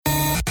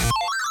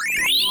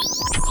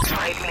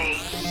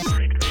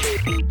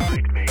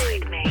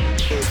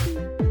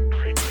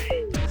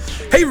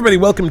Hey everybody,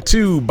 welcome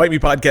to Bite Me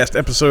Podcast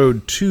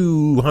episode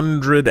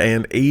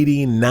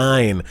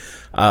 289.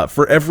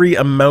 For every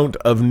amount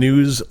of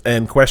news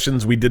and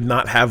questions we did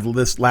not have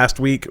this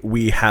last week,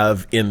 we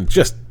have in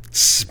just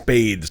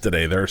spades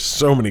today. There are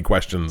so many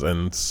questions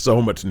and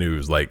so much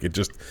news.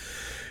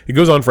 It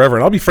goes on forever.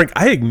 And I'll be frank,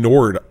 I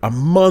ignored a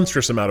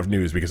monstrous amount of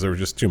news because there was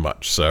just too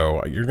much.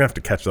 So you're going to have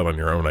to catch that on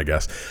your own, I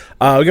guess.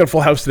 We got a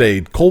full house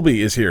today.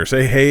 Colby is here.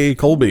 Say hey,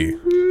 Colby.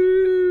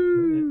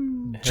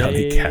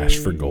 Johnny Cash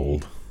for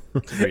gold.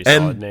 Very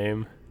solid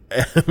name.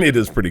 And it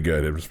is pretty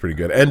good. It was pretty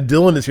good. And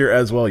Dylan is here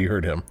as well. You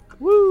heard him.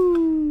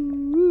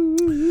 Woo!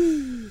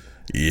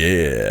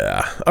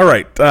 Yeah. All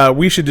right.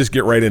 We should just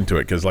get right into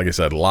it because, like I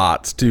said,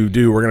 lots to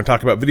do. We're going to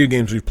talk about video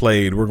games we've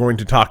played. We're going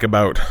to talk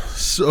about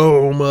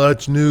so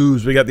much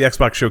news. We got the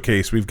Xbox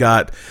Showcase. We've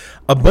got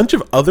a bunch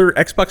of other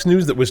Xbox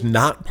news that was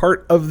not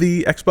part of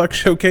the Xbox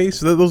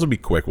Showcase. So those will be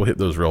quick. We'll hit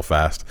those real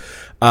fast.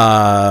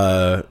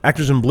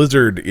 Activision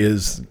Blizzard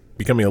is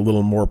becoming a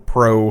little more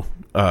pro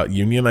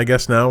union, I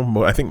guess,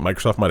 now. I think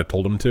Microsoft might have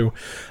told them to.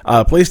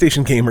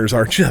 PlayStation gamers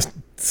are just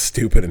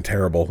stupid and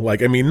terrible.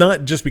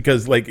 Not just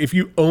because, if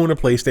you own a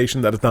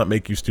PlayStation, that does not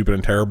make you stupid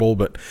and terrible,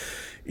 but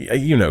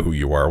you know who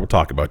you are. We'll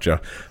talk about you.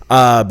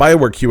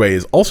 BioWare QA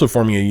is also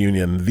forming a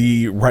union.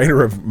 The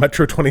writer of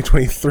Metro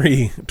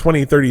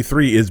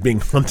 2033 is being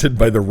hunted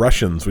by the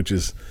Russians, which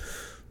is...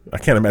 I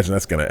can't imagine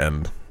that's going to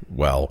end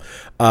well.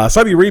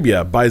 Saudi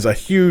Arabia buys a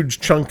huge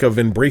chunk of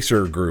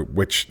Embracer Group,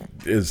 which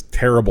is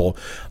terrible.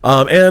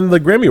 And the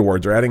Grammy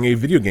Awards are adding a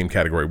video game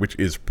category, which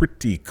is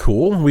pretty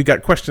cool. We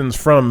got questions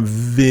from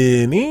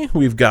Vinny.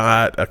 We've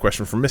got a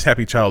question from Miss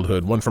Happy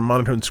Childhood, one from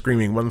Monotone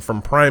Screaming, one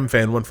from Prime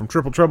Fan, one from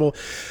Triple Trouble,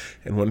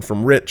 and one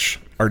from Rich,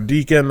 our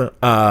deacon.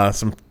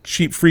 Some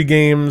cheap free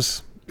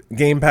games,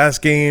 Game Pass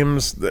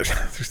games.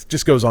 This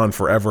just goes on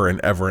forever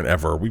and ever and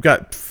ever. We've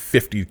got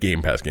 50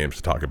 Game Pass games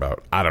to talk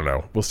about. I don't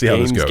know. We'll see how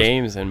this goes.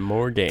 Games and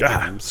more games.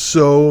 God,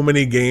 so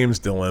many games,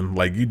 Dylan.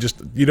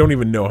 You don't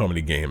even know how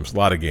many games. A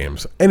lot of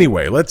games.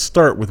 Anyway, let's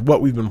start with what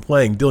we've been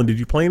playing. Dylan, did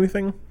you play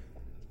anything?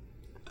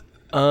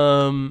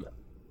 I'm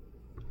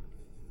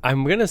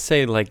gonna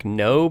say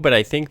no, but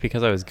I think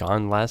because I was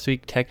gone last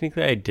week,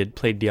 technically I did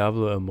play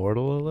Diablo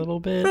Immortal a little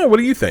bit. Oh, what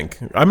do you think?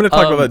 I'm gonna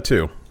talk about that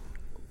too.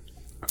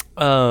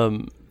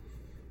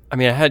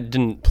 I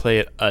didn't play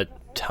it a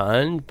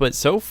ton, but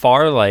so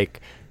far,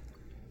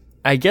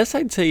 I guess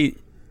I'd say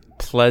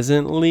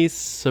pleasantly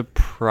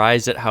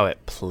surprised at how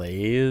it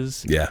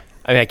plays. Yeah.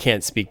 I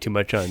can't speak too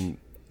much on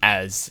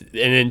as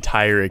an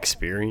entire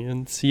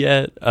experience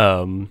yet.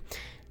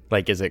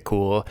 Is it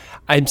cool?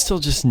 I'm still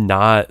just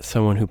not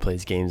someone who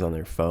plays games on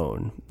their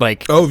phone.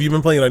 Oh, have you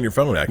been playing it on your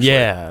phone, actually?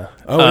 Yeah.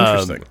 Oh,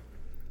 interesting.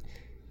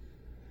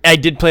 I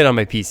did play it on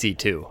my PC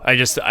too. I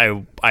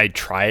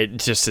tried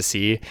just to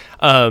see.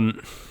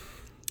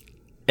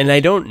 And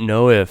I don't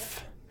know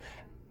if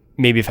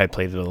maybe if I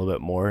played it a little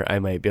bit more, I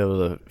might be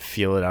able to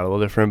feel it out a little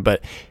different,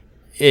 but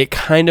it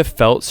kind of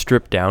felt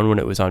stripped down when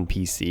it was on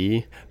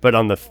PC, but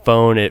on the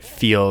phone it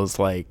feels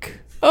like,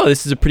 oh,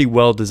 this is a pretty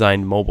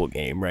well-designed mobile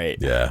game, right?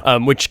 Yeah.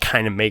 Which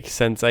kind of makes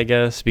sense, I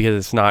guess, because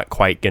it's not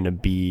quite going to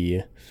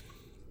be,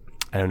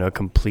 I don't know,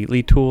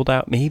 completely tooled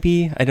out.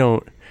 Maybe I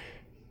don't.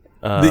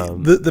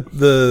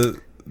 The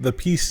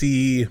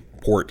PC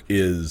port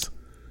is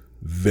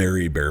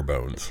very bare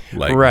bones,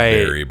 right?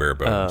 Very bare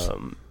bones.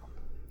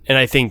 And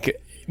I think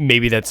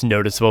maybe that's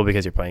noticeable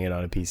because you're playing it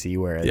on a PC,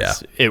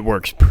 whereas it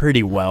works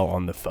pretty well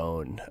on the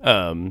phone.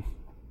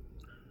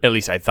 At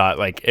least I thought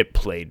it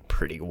played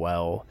pretty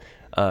well.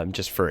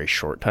 Just for a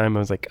short time,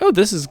 I was like, "Oh,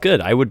 this is good.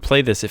 I would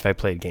play this if I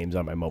played games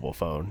on my mobile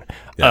phone."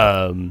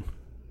 Yeah.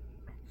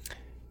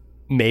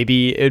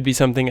 Maybe it would be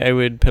something I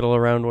would piddle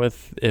around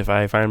with if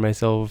I find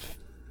myself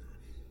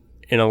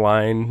in a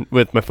line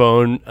with my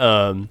phone.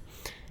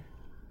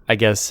 I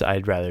guess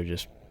I'd rather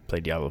just play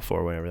Diablo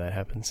 4 whenever that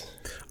happens.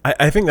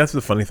 I think that's the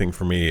funny thing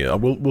for me.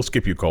 We'll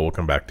skip you, Cole. We'll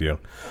come back to you.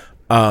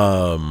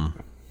 I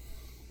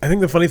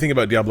think the funny thing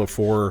about Diablo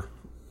 4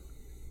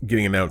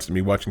 getting announced and me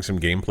watching some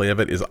gameplay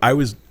of it is I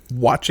was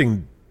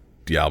watching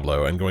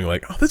Diablo and going oh,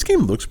 this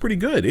game looks pretty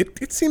good.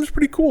 It seems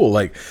pretty cool.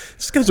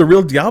 This has a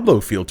real Diablo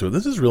feel to it.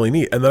 This is really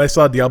neat. And then I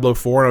saw Diablo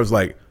 4 and I was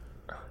like,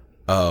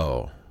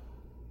 oh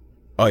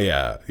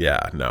yeah,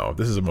 no,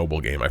 this is a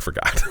mobile game. I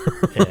forgot.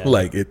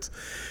 Yeah.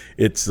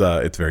 It's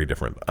very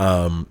different.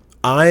 I'm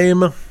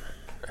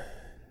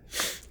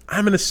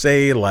gonna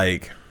say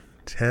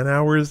 10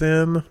 hours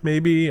in,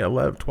 maybe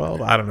 11,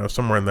 12. I don't know,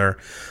 somewhere in there.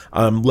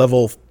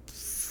 Level,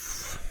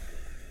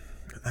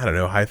 I don't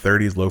know, high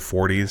 30s, low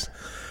 40s.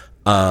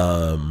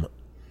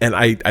 And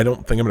I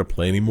don't think I'm gonna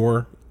play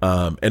anymore.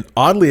 And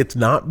oddly, it's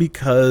not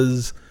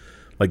because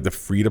the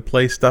free to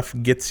play stuff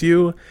gets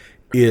you.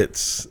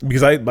 It's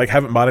because I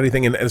haven't bought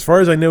anything, and as far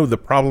as I know, the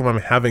problem I'm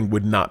having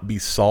would not be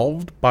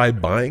solved by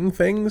buying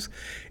things.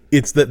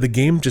 It's that the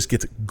game just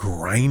gets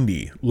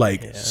grindy,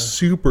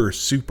 super,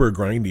 super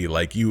grindy.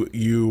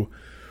 You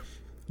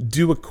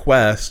do a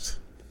quest,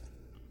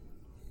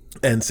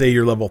 and say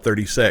you're level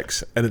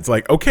 36, and it's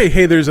like, okay,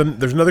 hey, there's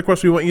another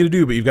quest we want you to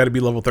do, but you've got to be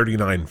level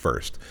 39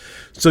 first.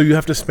 So you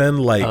have to spend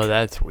like, oh,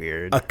 that's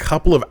weird, a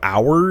couple of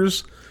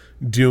hours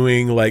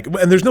doing like,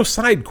 and there's no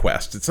side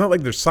quests. It's not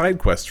like there's side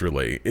quests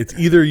really. It's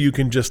either you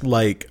can just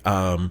like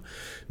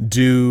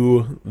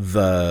do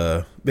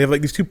they have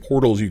like these two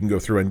portals you can go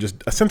through, and just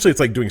essentially it's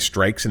like doing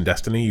strikes in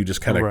Destiny. You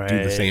just kind of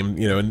do the same,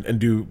 you know, and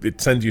do,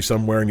 it sends you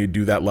somewhere and you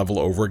do that level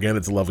over again.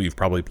 It's a level you've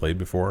probably played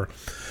before.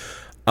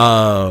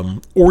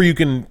 Or you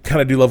can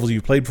kind of do levels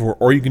you've played before,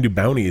 or you can do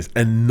bounties,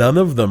 and none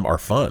of them are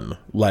fun.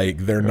 Like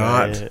they're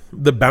not,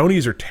 the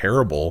bounties are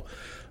terrible.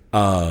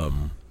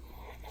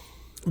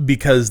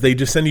 Because they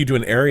just send you to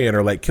an area and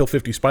are like, kill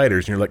 50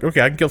 spiders. And you're like, okay,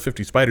 I can kill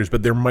 50 spiders,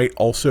 but there might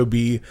also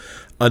be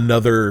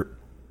another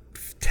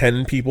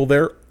 10 people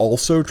there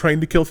also trying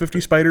to kill 50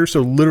 spiders.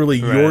 So literally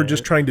you're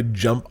just trying to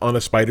jump on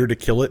a spider to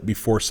kill it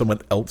before someone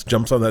else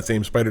jumps on that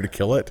same spider to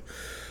kill it.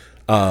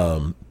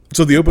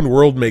 So the open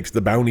world makes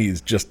the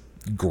bounties just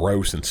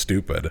gross and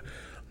stupid.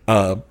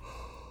 And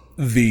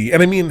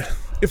I mean,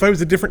 if I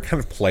was a different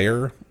kind of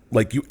player,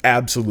 like you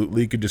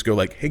absolutely could just go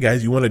like, hey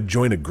guys, you want to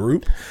join a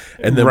group?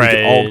 And then we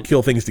can all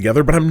kill things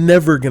together. But I'm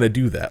never going to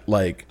do that.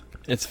 Like,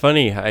 it's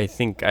funny. I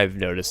think I've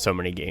noticed so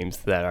many games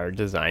that are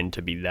designed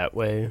to be that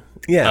way.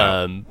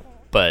 Yeah.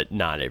 But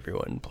not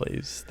everyone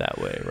plays that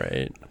way,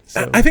 right?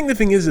 So. I think the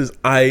thing is it's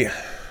not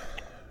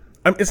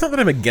that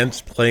I'm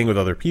against playing with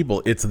other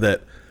people. It's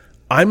that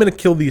I'm going to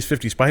kill these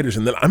 50 spiders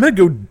and then I'm going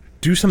to go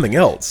do something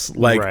else.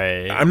 Like,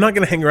 I'm not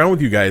going to hang around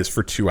with you guys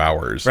for 2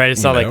 hours. Right.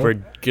 It's not like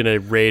we're going to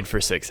raid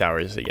for 6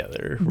 hours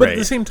together. But at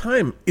the same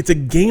time, it's a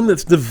game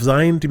that's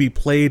designed to be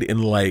played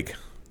in like,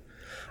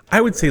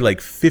 I would say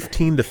like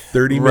 15 to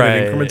 30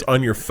 minute increments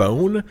on your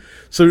phone.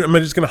 So am I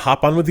just going to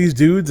hop on with these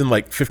dudes and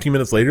like 15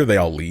 minutes later they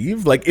all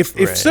leave? Like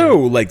if so,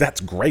 like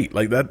that's great.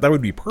 Like that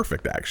would be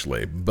perfect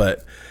actually.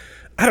 But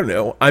I don't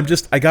know.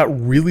 I got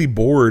really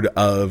bored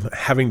of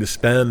having to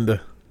spend,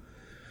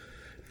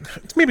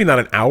 it's maybe not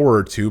an hour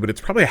or two, but it's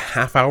probably a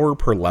half hour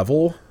per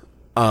level,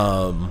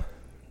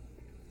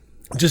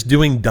 just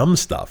doing dumb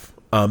stuff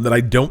that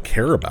I don't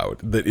care about,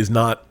 that is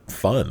not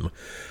fun.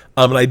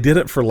 And I did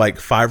it for like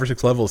 5 or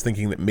 6 levels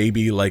thinking that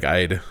maybe like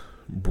I'd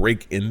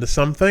break into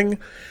something,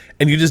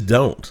 and you just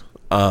don't.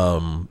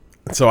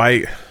 So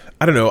I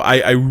don't know.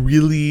 I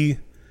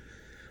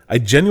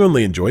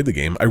genuinely enjoyed the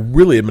game. I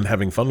really have been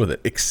having fun with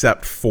it,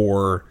 except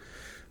for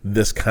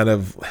this kind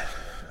of,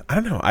 I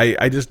don't know.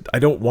 I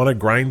don't want to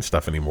grind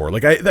stuff anymore.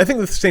 Like I think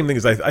the same thing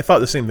is I thought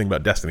the same thing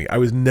about Destiny. I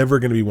was never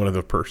going to be one of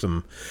the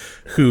person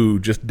who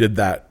just did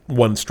that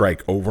one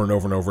strike over and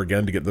over and over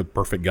again to get the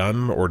perfect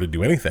gun or to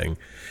do anything.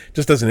 It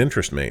just doesn't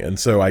interest me. And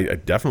so I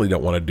definitely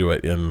don't want to do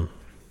it in,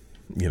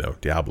 you know,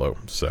 Diablo.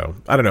 So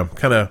I don't know,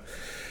 kind of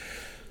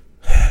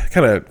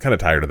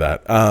tired of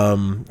that.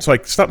 So I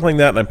stopped playing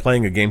that, and I'm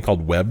playing a game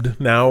called Webbed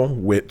now,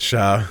 which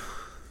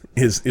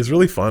is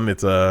really fun.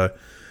 It's a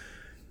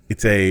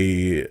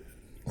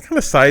kind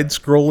of side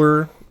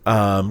scroller,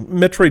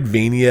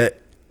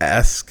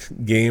 Metroidvania-esque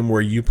game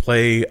where you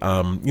play,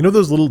 you know,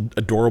 those little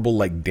adorable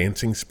like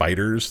dancing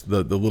spiders,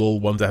 the little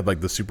ones that have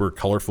like the super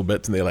colorful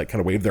bits and they like kind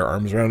of wave their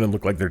arms around and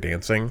look like they're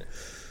dancing.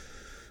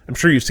 I'm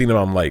sure you've seen them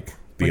on like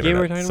the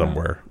internet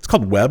somewhere. It's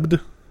called Webbed.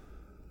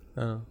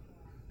 Oh.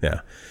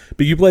 Yeah.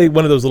 But you play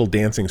one of those little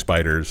dancing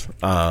spiders,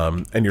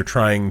 and you're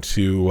trying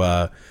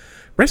to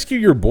rescue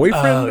your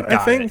boyfriend, I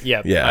think.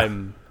 Yep. Yeah.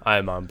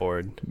 I'm on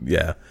board.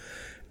 Yeah.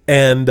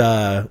 And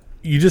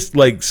you just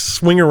like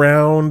swing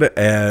around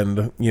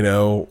and, you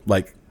know,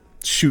 like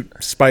shoot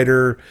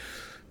spider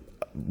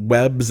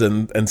webs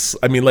and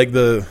I mean like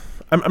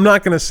I'm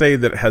not going to say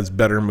that it has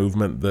better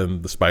movement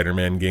than the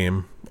Spider-Man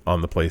game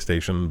on the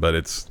PlayStation, but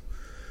it's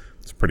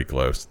pretty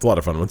close. It's a lot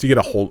of fun. Once you get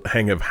a whole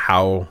hang of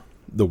how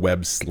the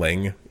webs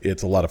sling,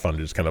 it's a lot of fun to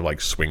just kind of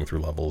like swing through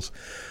levels.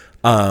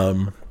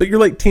 But you're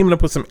like teaming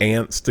up with some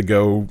ants to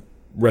go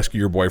rescue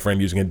your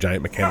boyfriend using a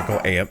giant mechanical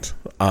ant.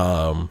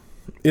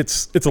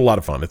 It's a lot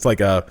of fun. It's like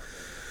a,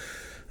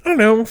 I don't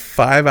know,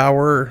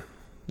 5-hour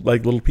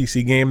like little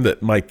PC game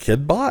that my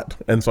kid bought,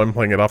 and so I'm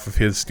playing it off of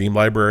his Steam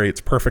library.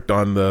 It's perfect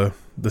on the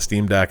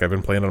Steam Deck. I've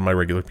been playing it on my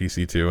regular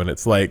PC too, and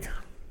it's like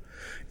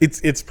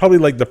it's probably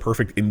like the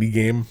perfect indie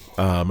game.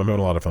 I'm having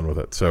a lot of fun with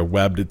it. So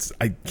Webbed,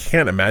 I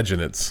can't imagine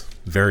it's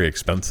very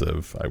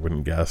expensive. I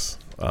wouldn't guess.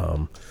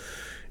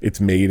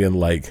 It's made in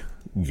like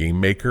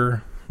Game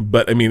Maker,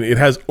 but I mean it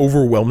has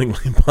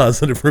overwhelmingly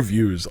positive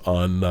reviews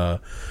on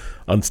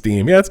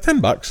Steam. Yeah, it's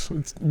 $10.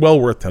 It's well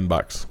worth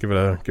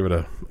 $10. Give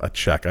it a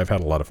check. I've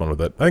had a lot of fun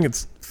with it. I think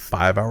it's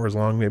 5 hours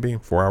long, maybe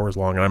 4 hours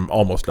long, and I'm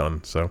almost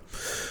done. So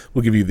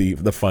we'll give you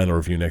the final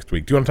review next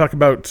week. Do you want to talk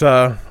about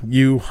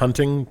you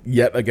hunting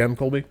yet again,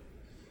 Colby?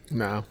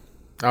 No.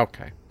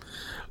 Okay.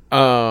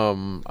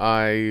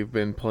 I've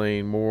been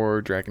playing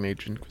more Dragon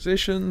Age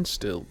Inquisition.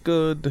 Still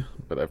good,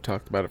 but I've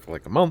talked about it for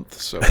like a month,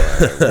 so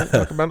I won't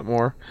talk about it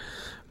more.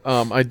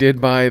 I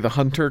did buy the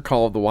Hunter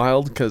Call of the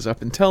Wild because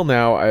up until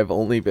now I've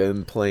only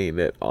been playing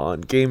it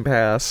on Game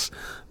Pass.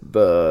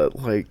 The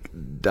like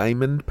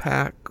Diamond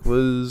Pack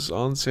was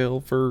on sale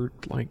for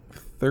like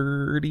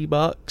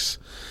 $30,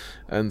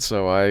 And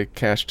so I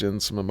cashed in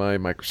some of my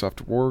Microsoft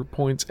Reward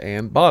points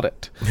and bought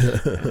it.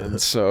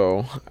 And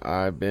so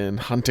I've been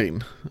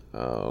hunting.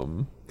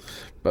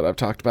 But I've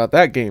talked about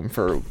that game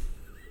for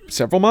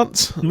several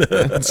months.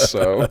 And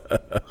so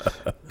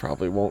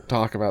probably won't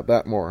talk about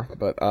that more.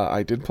 But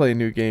I did play a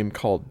new game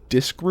called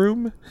Disc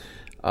Room.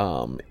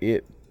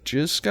 It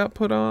just got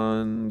put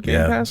on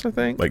Game Pass, I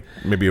think. Like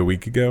maybe a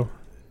week ago?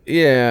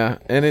 Yeah,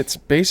 and it's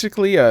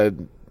basically I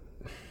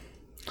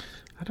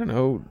don't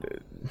know,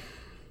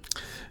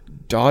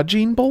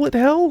 dodging bullet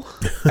hell.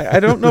 I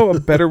don't know a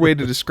better way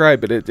to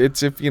describe it.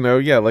 It's if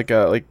like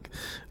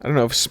I don't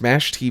know if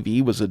Smash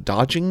TV was a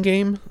dodging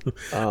game.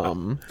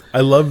 I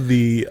love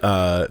the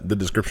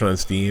description on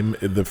Steam.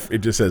 It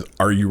just says,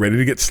 "Are you ready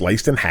to get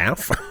sliced in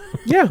half?"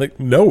 Yeah, like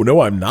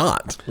no, I'm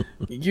not.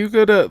 You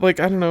go to I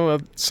don't know,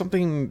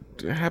 something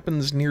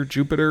happens near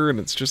Jupiter, and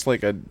it's just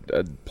like a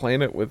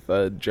planet with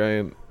a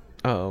giant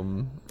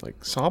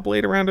saw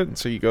blade around it, and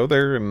so you go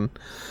there and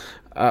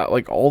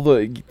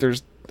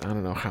there's I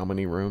don't know how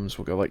many rooms.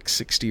 We'll go like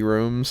 60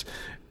 rooms,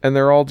 and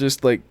they're all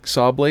just like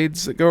saw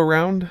blades that go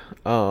around.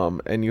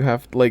 And you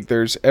have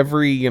there's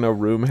every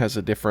room has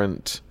a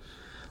different,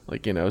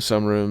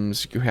 some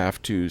rooms you have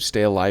to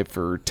stay alive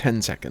for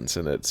 10 seconds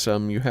in it.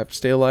 Some you have to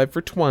stay alive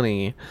for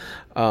 20.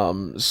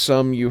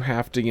 Some you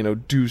have to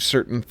do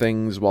certain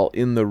things while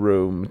in the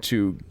room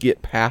to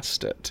get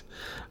past it.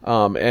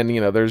 And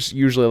there's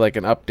usually like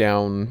an up,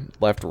 down,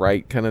 left,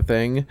 right kind of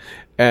thing,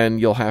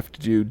 and you'll have to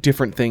do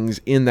different things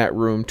in that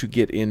room to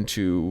get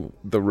into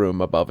the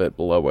room above it,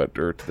 below it,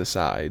 or to the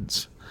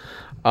sides.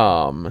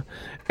 And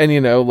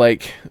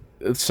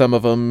some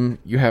of them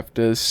you have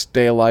to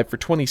stay alive for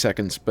 20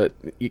 seconds, but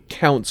it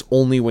counts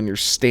only when you're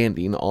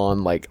standing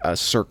on like a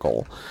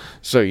circle.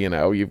 So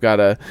you've got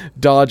to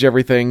dodge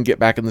everything, get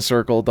back in the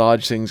circle,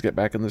 dodge things, get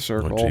back in the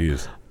circle. Oh,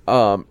 jeez.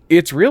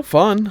 It's real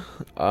fun.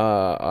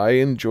 I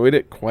enjoyed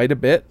it quite a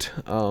bit.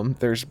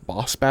 There's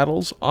boss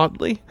battles,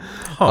 oddly.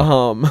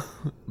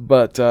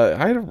 But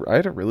I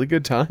had a really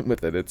good time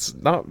with it. It's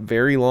not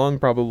very long,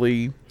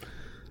 probably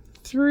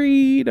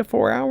 3 to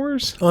 4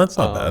 hours. Oh, that's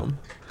not bad.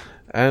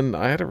 And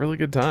I had a really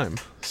good time.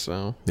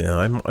 So yeah,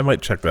 I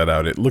might check that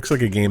out. It looks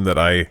like a game that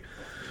I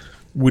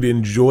would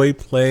enjoy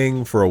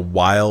playing for a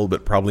while,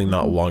 but probably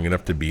not long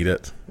enough to beat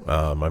it.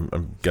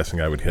 I'm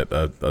guessing I would hit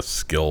a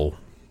skill.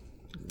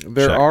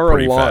 There are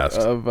a lot fast.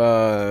 of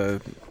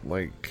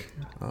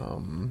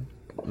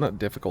not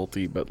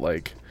difficulty, but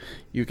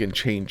you can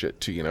change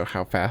it to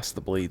how fast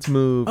the blades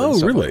move. And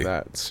stuff really? Like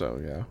that. So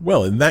yeah.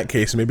 Well, in that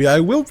case, maybe I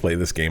will play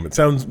this game. It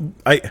sounds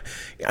I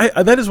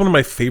that is one of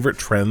my favorite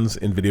trends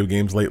in video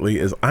games lately.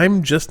 Is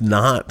I'm just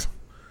not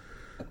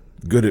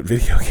good at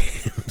video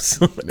games,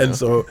 and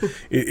so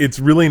it's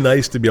really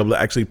nice to be able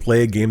to actually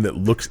play a game that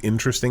looks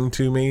interesting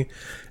to me,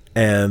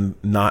 and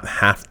not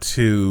have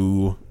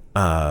to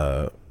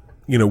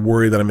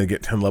worry that I'm going to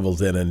get 10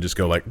 levels in and just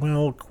go like,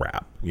 well,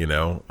 crap, I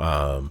don't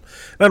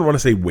want to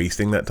say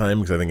wasting that time,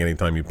 because I think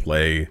anytime you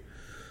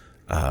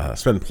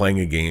spend playing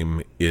a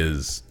game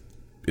is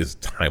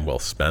time well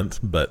spent.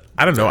 But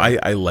I don't know,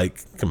 I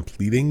like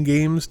completing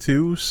games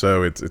too,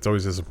 so it's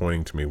always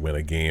disappointing to me when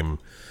a game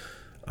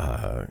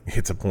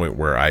hits a point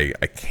where I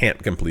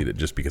can't complete it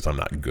just because I'm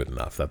not good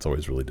enough. That's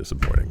always really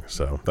disappointing.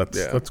 So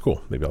that's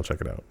cool. Maybe I'll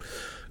check it out.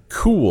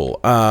 Cool.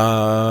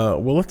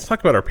 Well, let's talk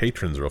about our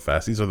patrons real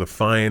fast. These are the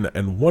fine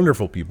and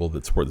wonderful people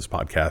that support this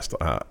podcast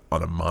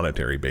on a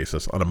monetary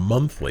basis, on a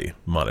monthly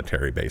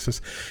monetary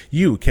basis.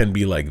 You can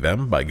be like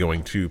them by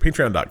going to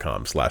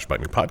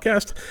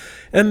patreon.com/BiteMePodcast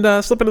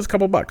and slip in us a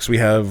couple bucks. We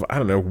have, I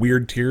don't know,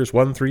 weird tiers,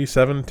 1, 3,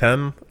 7,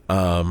 10.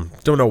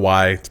 Don't know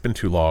why. It's been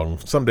too long.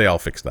 Someday I'll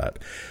fix that.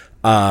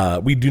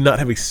 We do not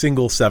have a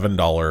single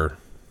 $7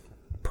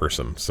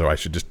 person, so I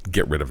should just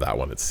get rid of that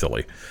one. It's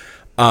silly.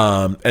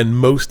 And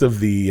most of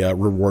the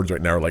rewards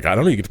right now are like, I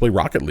don't know, you get to play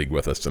Rocket League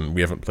with us, and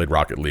we haven't played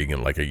Rocket League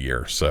in like a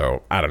year,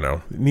 so I don't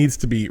know. It needs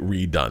to be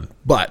redone.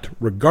 But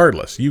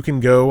regardless, you can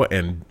go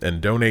and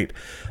donate,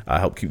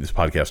 help keep this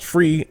podcast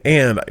free,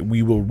 and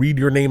we will read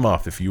your name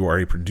off if you are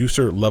a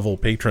producer level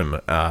patron.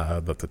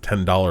 That's a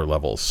 $10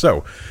 level.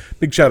 So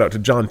big shout out to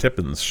John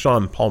Tippins,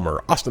 Sean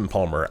Palmer, Austin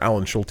Palmer,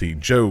 Alan Schulte,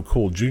 Joe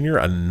Cole Jr.,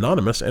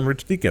 Anonymous, and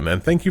Rich Deacon.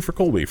 And thank you for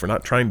Colby for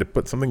not trying to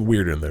put something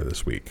weird in there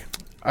this week.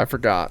 I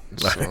forgot.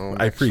 So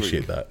I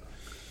appreciate that.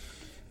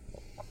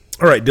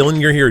 All right,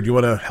 Dylan, you're here. Do you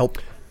want to help?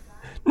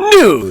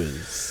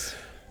 News.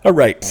 All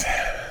right.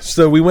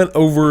 So we went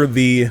over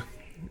the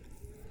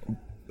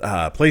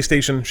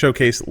PlayStation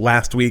showcase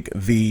last week.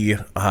 The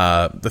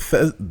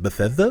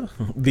Bethesda,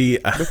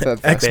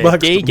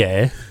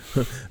 Xbox.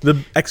 The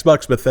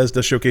Xbox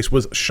Bethesda showcase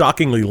was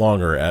shockingly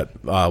longer at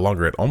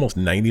almost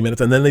 90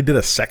 minutes, and then they did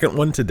a second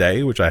one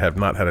today, which I have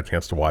not had a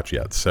chance to watch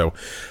yet. So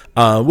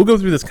we'll go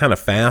through this kind of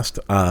fast.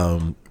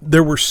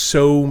 There were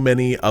so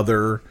many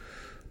other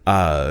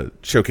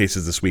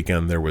showcases this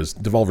weekend. There was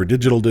Devolver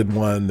Digital did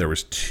one. There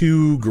was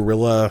 2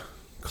 Guerrilla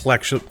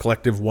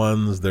collective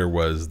ones. There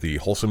was the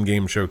Wholesome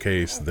Game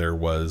Showcase. There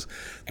was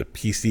the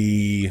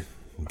PC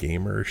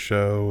Gamer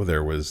Show.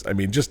 There was,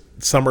 just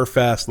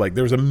Summerfest. Like,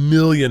 there was a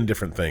million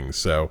different things.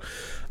 So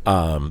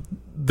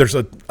There's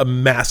a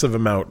massive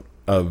amount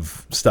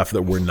of stuff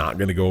that we're not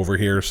going to go over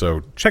here,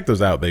 so check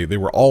those out. They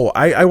were all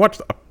I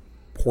watched a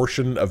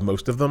portion of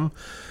most of them.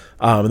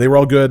 They were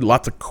all good,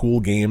 lots of cool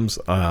games.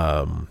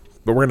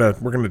 But we're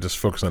gonna just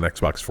focus on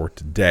Xbox for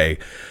today.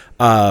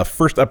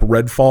 First up,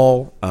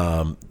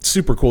 Redfall,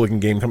 super cool looking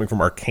game coming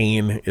from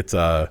Arcane. It's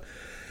a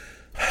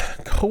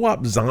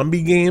co-op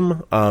zombie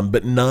game,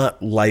 but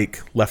not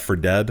like Left 4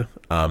 Dead.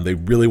 They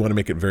really want to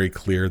make it very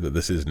clear that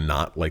this is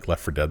not like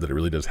Left 4 Dead, that it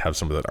really does have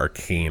some of that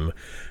Arcane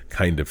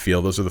kind of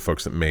feel. Those are the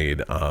folks that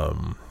made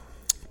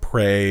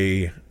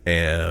Prey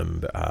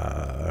and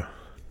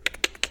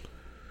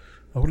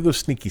what are those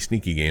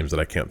sneaky games that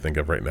I can't think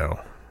of right now?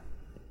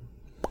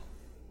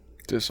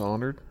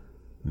 Dishonored?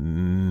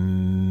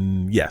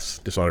 Yes,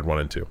 Dishonored 1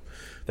 and 2.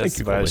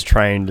 That's what I was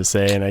trying to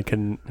say, and I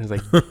couldn't. I was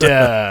like,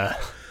 duh.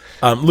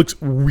 Looks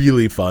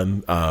really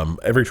fun.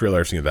 Every trailer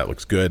I've seen of that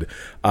looks good.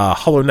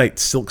 Hollow Knight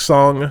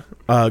Silksong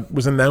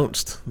was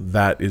announced.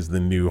 That is the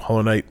new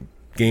Hollow Knight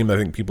game that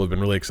I think people have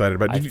been really excited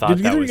about. Did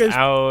that was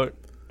out.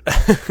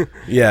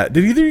 Yeah.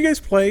 Did either of you guys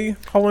play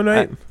Hollow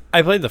Knight?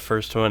 I played the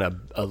first one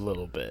a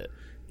little bit.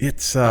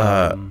 It's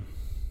it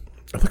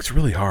looks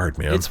really hard,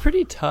 man. It's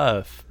pretty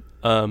tough.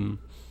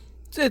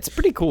 It's a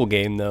pretty cool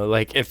game though.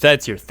 Like if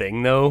that's your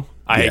thing though,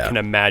 I can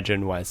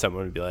imagine why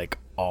someone would be like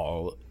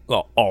all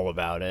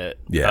about it.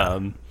 Yeah.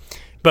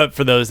 But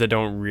for those that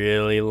don't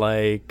really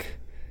like,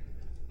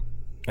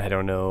 I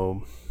don't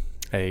know,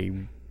 a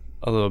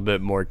little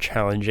bit more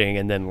challenging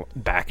and then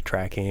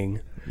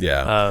backtracking.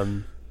 Yeah.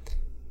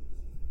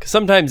 'Cause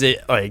sometimes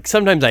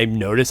I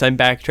notice I'm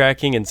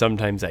backtracking and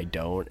sometimes I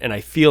don't. And I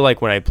feel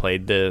like when I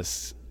played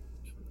this,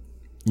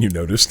 you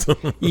noticed.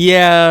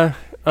 yeah.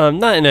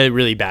 Not in a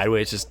really bad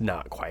way. It's just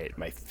not quite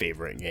my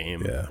favorite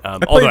game. Yeah.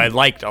 Although I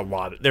liked a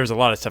lot. There was a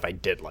lot of stuff I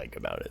did like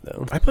about it,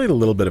 though. I played a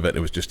little bit of it, and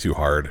it was just too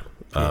hard.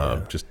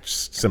 Just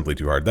simply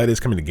too hard. That is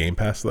coming to Game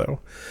Pass,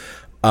 though.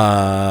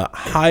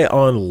 High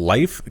on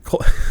Life.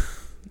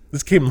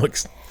 This game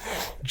looks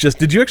just...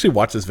 Did you actually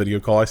watch this video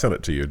call? I sent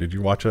it to you. Did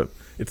you watch it?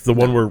 It's the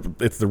one where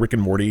it's the Rick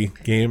and Morty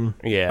game.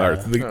 Yeah.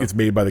 It's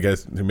made by the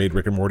guys who made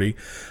Rick and Morty.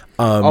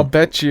 I'll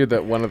bet you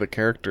that one of the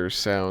characters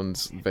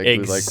sounds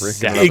vaguely like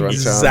Rick and another one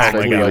sounds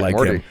vaguely like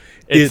Morty. Him.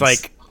 It's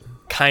like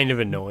kind of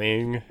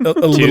annoying. A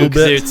little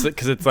bit.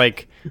 Because it's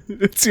like...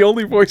 It's the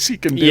only voice he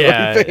can do,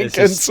 yeah, I think.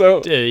 And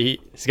so...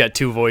 he's got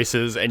two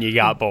voices, and you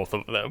got both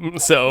of them.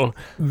 So...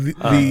 the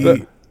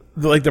premise...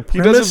 He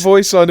does a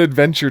voice on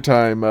Adventure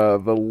Time,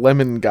 the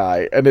lemon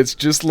guy, and it's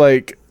just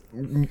like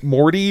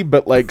Morty,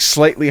 but like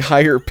slightly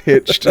higher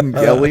pitched and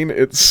yelling.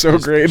 It's so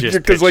great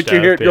because like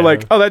you hear it, you're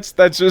like, oh, that's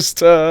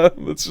just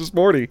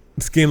Morty.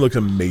 This game looks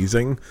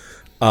amazing.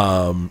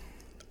 All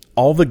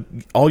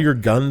your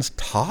guns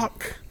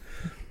talk.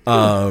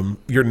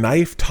 Your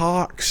knife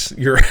talks.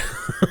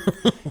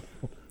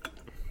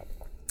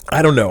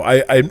 I don't know.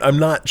 I'm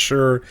not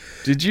sure.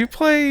 Did you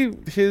play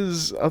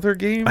his other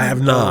game? I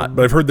have not,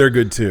 but I've heard they're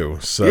good too.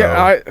 So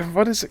yeah,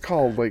 what is it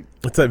called? Like,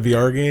 what's that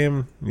VR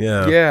game?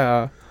 Yeah.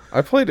 Yeah.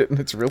 I played it and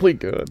it's really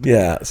good.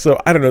 Yeah, so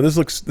I don't know. This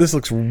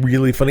looks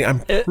really funny. I'm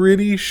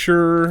pretty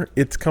sure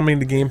it's coming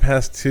to Game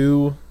Pass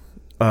too,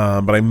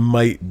 but I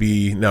might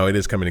be. No, it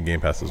is coming to Game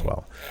Pass as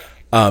well.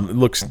 It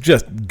looks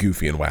just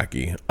goofy and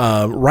wacky.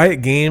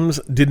 Riot Games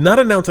did not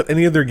announce that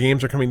any of their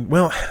games are coming.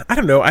 Well, I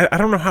don't know. I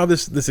don't know how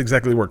this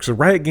exactly works. So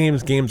Riot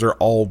Games games are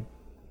all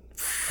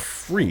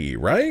free,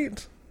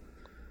 right?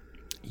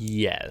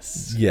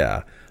 Yes.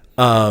 Yeah.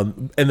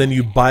 And then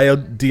you buy a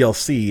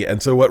DLC,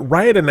 and so what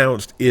Riot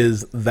announced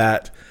is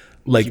that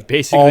like you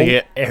basically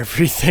get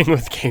everything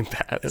with Game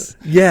Pass.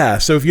 Yeah,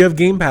 so if you have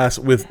Game Pass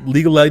with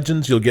League of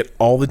Legends, you'll get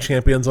all the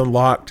champions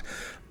unlocked.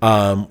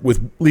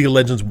 With League of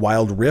Legends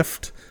Wild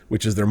Rift,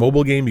 which is their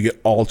mobile game, you get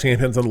all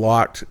champions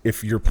unlocked.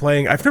 If you're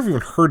playing, I've never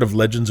even heard of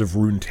Legends of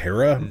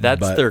Runeterra.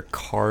 That's their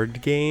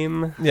card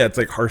game. Yeah, it's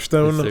like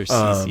Hearthstone. It's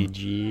their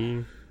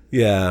CCG.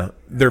 Yeah,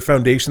 their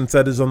Foundation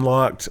set is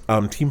unlocked.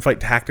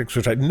 Teamfight Tactics,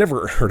 which I'd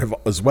never heard of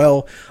as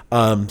well.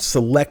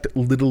 Select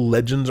Little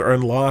Legends are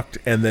unlocked,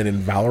 and then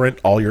in Valorant,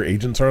 all your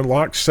agents are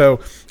unlocked. So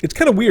it's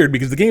kind of weird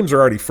because the games are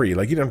already free.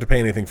 Like you don't have to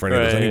pay anything for any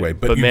of those anyway.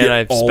 But you man, get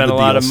I've all spent the a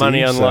lot DLC, of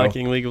money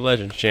unlocking League of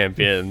Legends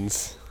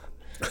champions.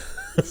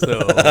 So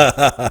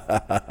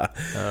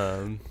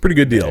pretty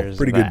good deal.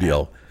 Pretty good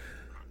deal.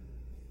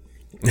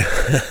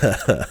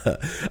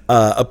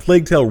 A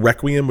Plague Tale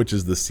Requiem, which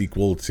is the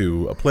sequel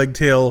to A Plague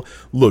Tale,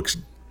 looks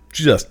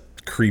just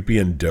creepy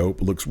and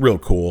dope. Looks real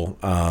cool.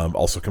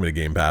 Also coming to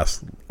Game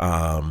Pass.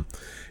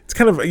 It's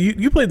kind of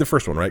you played the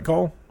first one, right,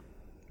 Cole?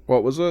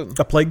 What was it?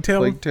 A Plague Tale?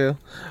 Plague Tale.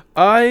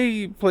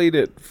 I played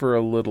it for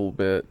a little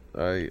bit.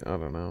 I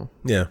don't know.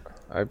 Yeah.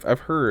 I've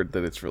heard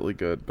that it's really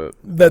good, but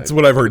that's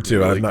what I've heard too.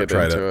 Really I've not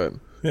tried it.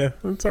 Yeah,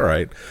 it's all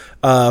right.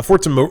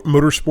 Forza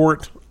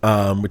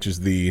Motorsport, which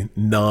is the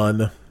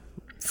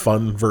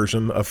non-fun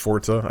version of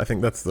Forza. I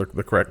think that's the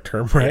correct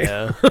term, right?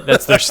 Yeah,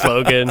 that's their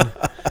slogan.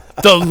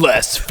 The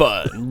less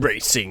fun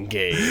racing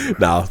game.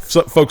 No,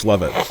 folks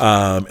love it.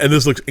 And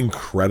this looks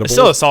incredible. It's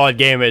still a solid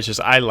game. It's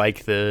just I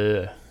like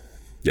the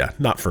Yeah,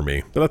 not for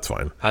me, but that's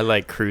fine. I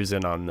like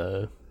cruising on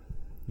the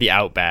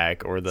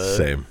Outback or the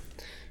Same.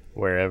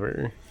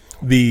 wherever.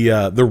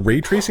 The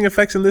ray tracing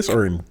effects in this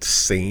are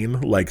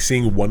insane. Like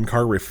seeing one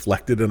car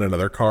reflected in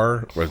another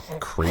car was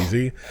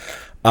crazy.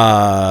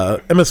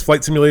 MS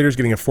Flight Simulator is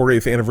getting a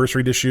 40th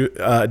anniversary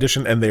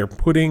edition, and they're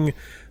putting,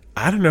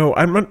 I don't know,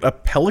 I'm not a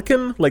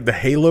Pelican, like the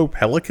Halo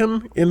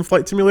Pelican in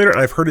Flight Simulator, and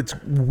I've heard it's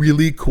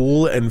really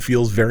cool and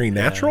feels very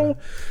natural,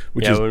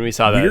 which is when we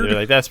saw that, weird. we were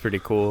like, that's pretty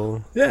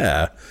cool.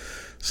 Yeah.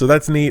 So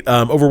that's neat.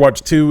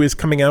 Overwatch 2 is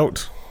coming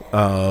out.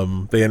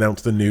 They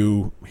announced a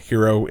new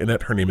hero in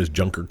it. Her name is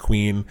Junker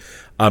Queen.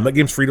 That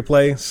game's free to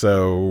play,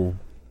 so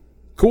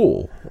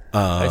cool.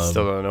 I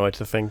still don't know what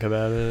to think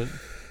about it.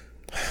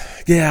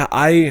 Yeah,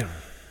 I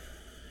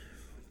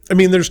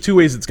mean, there's two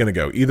ways it's going to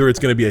go. Either it's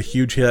going to be a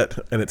huge hit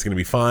and it's going to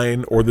be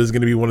fine, or there's going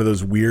to be one of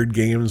those weird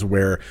games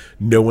where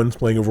no one's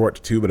playing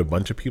Overwatch 2, but a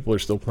bunch of people are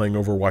still playing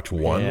Overwatch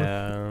 1.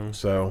 Yeah.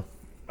 So,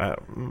 I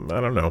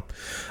don't know.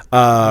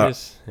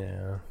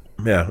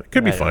 Yeah, it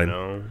could be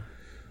fine.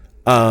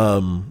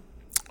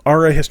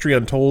 Aura History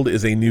Untold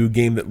is a new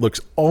game that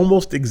looks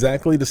almost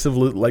exactly to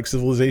like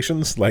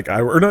Civilizations,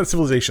 or not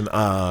Civilization.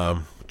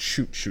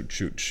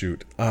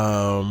 Shoot.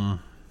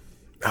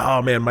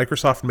 Oh man,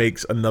 Microsoft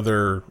makes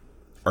another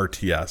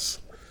RTS.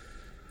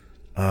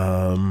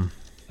 I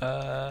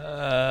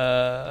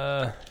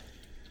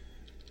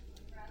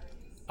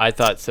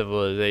thought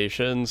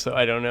Civilization, so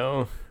I don't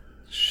know.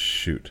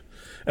 Shoot,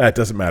 it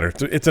doesn't matter.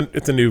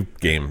 It's a new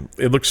game.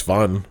 It looks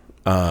fun.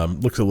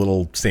 Looks a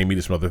little samey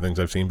to some other things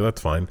I've seen, but that's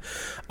fine.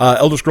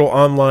 Elder Scroll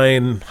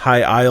Online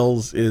High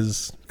Isles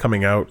is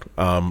coming out.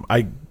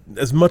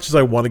 As much as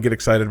I want to get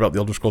excited about the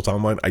Elder Scrolls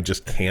Online, I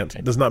just can't.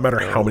 It does not matter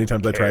how many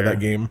times I try that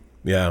game.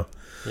 Yeah.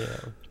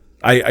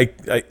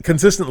 I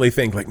consistently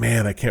think like,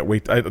 man, I can't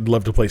wait. I'd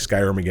love to play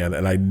Skyrim again,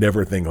 and I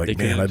never think like,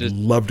 man, I'd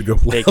love to go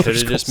play. They could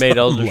have just made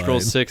Elder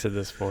Scrolls 6 at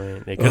this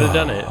point. They could have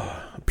done it.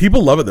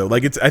 People love it though.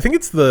 Like I think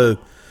it's the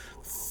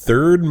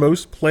third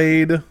most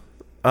played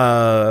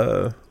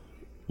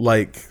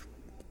like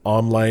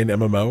online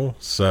MMO,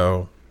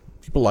 so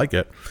people like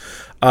it.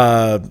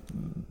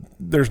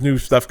 There's new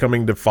stuff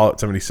coming to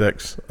Fallout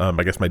 76. I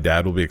guess my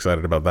dad will be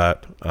excited about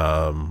that.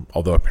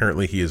 Although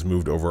apparently he has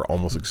moved over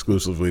almost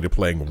exclusively to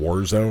playing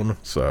Warzone,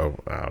 so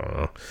I don't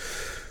know.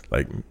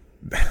 Like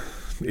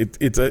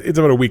it's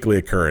about a weekly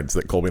occurrence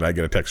that Colby and I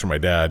get a text from my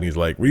dad, and he's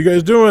like, "What are you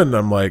guys doing?" And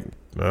I'm like,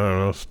 "I don't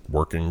know,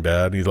 working,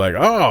 Dad." And he's like,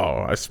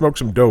 "Oh, I smoked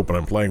some dope and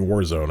I'm playing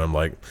Warzone." I'm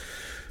like,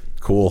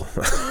 cool.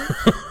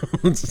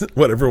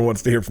 What everyone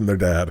wants to hear from their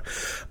dad.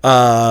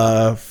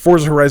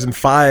 Forza Horizon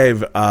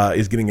 5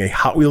 is getting a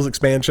Hot Wheels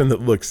expansion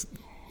that looks,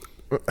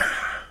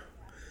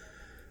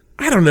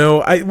 I don't know.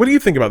 What do you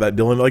think about that,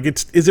 Dylan? Like,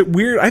 is it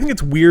weird? I think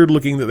it's weird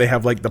looking that they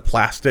have like the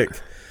plastic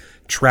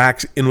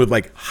tracks in with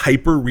like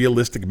hyper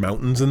realistic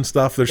mountains and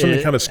stuff. There's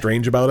something kind of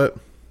strange about it.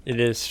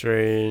 It is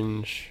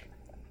strange.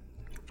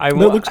 It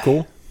looks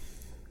cool.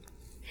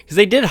 Because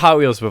they did Hot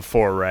Wheels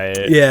before,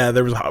 right? Yeah,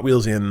 there was Hot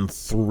Wheels in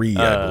 3,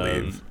 I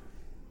believe.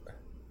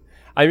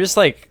 I'm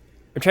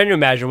trying to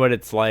imagine what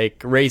it's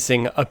like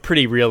racing a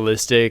pretty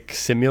realistic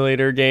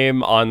simulator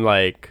game on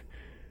like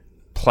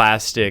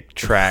plastic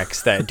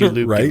tracks that do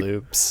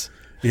loop-de-loops.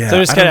 Yeah,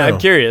 so I'm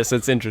curious.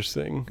 It's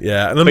interesting.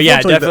 Yeah, but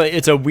yeah, definitely,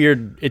 it's a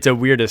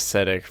weird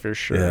aesthetic for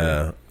sure.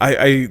 Yeah,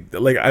 I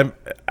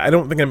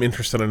don't think I'm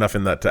interested enough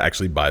in that to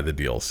actually buy the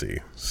DLC.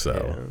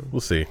 So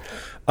we'll see.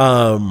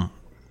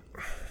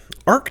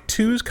 Arc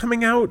 2 is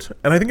coming out,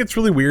 and I think it's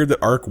really weird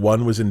that Arc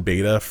 1 was in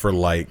beta for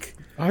like.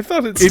 I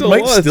thought it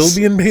might still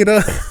be in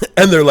beta,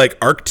 and they're like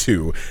Arc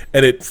 2,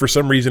 and it for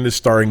some reason is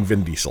starring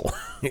Vin Diesel.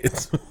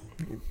 It's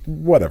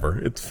whatever,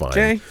 it's fine.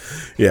 Okay.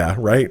 Yeah,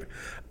 right.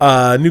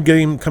 New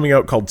game coming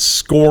out called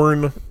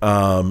Scorn.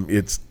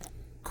 It's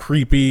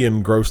creepy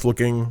and gross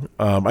looking.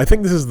 I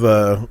think this is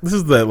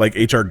the like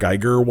H.R.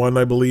 Geiger one,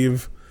 I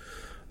believe.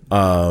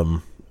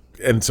 And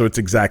so it's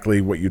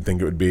exactly what you'd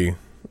think it would be.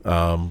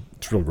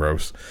 It's real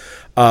gross.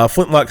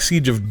 Flintlock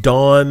Siege of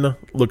Dawn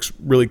looks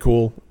really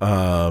cool.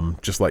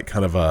 Just like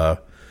kind of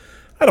a,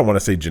 I don't want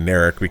to say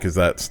generic because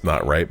that's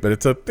not right, but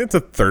it's a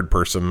third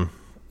person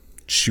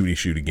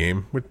shooty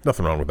game with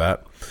nothing wrong with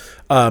that.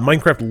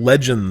 Minecraft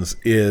Legends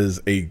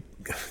is a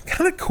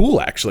kind of cool,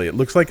 actually. It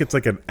looks like it's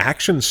like an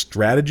action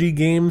strategy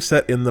game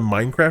set in the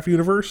Minecraft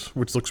universe,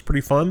 which looks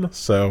pretty fun.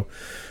 So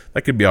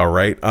that could be all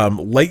right.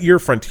 Lightyear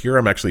Frontier,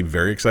 I'm actually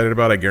very excited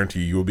about. I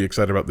guarantee you will be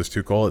excited about this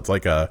too, Cole. It's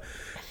like a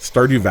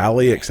Stardew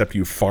Valley, except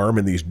you farm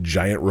in these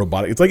giant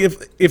robotic. It's like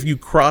if you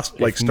crossed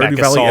like Stardew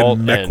Valley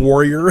and Mech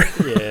Warrior.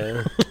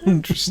 Yeah,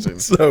 interesting.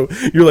 So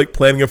you're like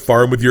planning a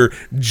farm with your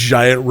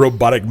giant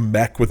robotic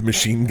mech with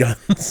machine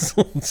guns.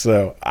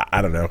 So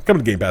I don't know.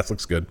 Coming to Game Pass,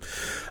 looks good.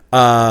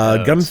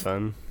 That's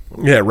fun.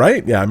 Yeah,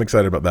 right. Yeah, I'm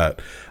excited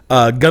about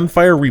that.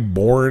 Gunfire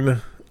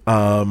Reborn.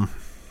 I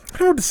don't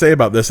know what to say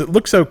about this. It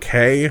looks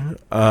okay.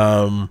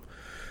 Kind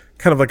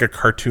of like a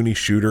cartoony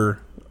shooter.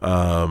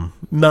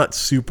 Not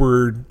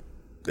super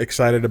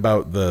excited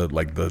about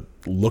the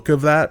look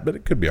of that, but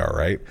it could be all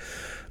right.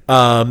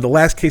 The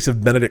Last Case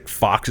of Benedict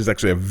Fox is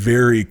actually a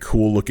very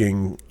cool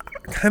looking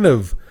kind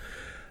of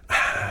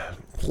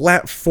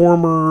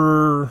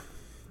platformer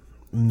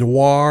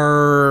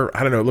noir.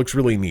 I don't know. It looks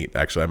really neat.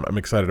 Actually, I'm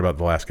excited about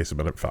The Last Case of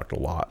Benefect a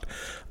lot.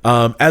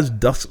 As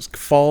Dusk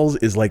Falls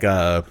is like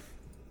a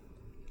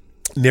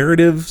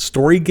narrative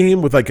story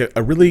game with like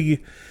a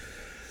really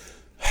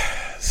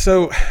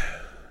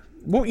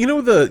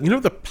well,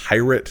 the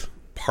pirate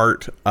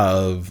part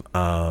of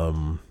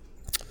The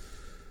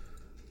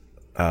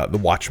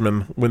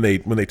Watchmen when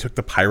they took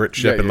the pirate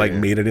ship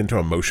and made it into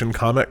a motion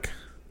comic.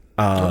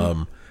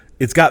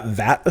 It's got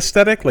that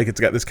aesthetic, like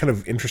it's got this kind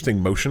of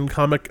interesting motion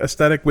comic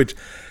aesthetic, which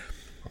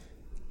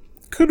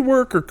could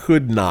work or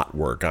could not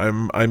work.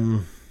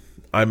 I'm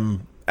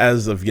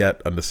as of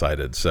yet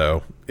undecided.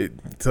 So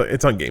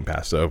it's on Game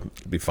Pass, so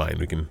it'll be fine.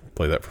 We can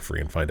play that for free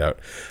and find out.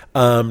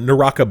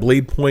 Naraka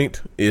Blade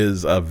Point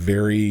is a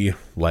very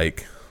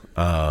like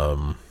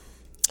what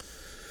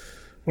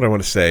I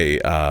want to say,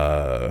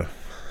 Ninja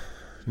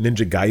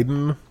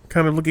Gaiden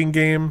kind of looking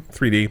game.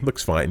 3D,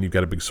 looks fine. You've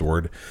got a big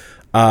sword.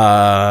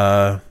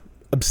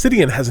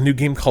 Obsidian has a new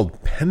game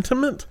called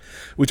Pentiment,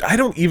 which I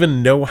don't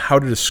even know how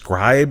to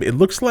describe. It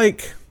looks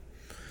like,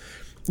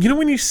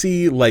 when you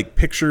see like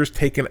pictures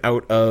taken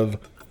out of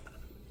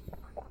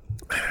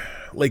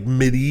like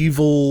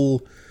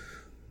medieval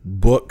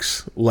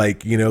books,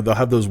 like, they'll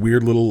have those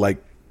weird little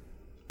like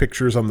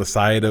pictures on the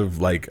side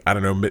of like, I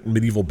don't know,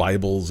 medieval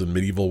Bibles and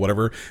medieval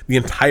whatever. The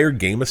entire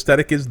game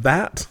aesthetic is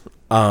that.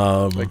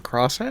 Like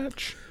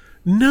Crosshatch?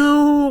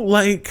 No,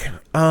 like,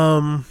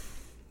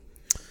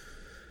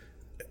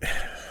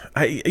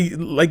 I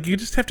like, you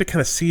just have to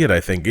kind of see it. I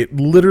think it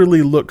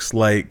literally looks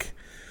like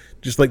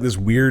just like this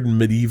weird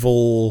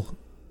medieval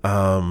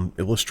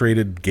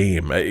illustrated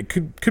game. It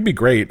could be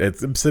great.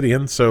 It's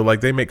Obsidian, so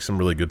like they make some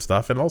really good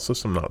stuff and also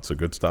some not so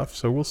good stuff,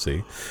 so we'll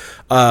see.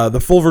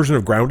 The full version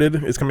of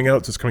Grounded is coming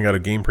out, so it's coming out a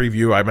game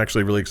preview. I'm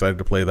actually really excited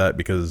to play that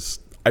because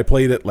I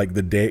played it like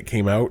the day it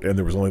came out and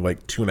there was only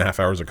like 2.5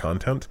 hours of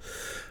content.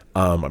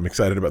 I'm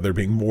excited about there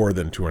being more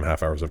than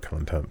 2.5 hours of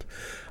content.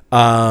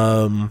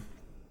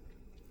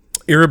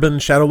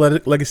 Erebin Shadow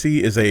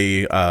Legacy is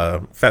a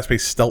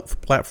fast-paced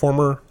stealth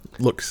platformer.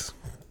 Looks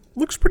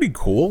pretty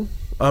cool.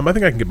 I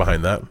think I can get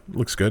behind that.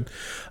 Looks good.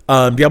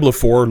 Diablo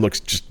 4 looks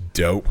just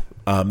dope.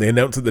 They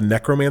announced that the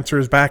Necromancer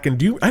is back,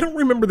 and I don't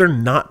remember there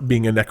not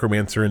being a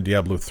Necromancer in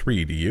Diablo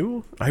 3. Do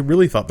you? I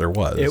really thought there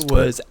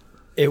was.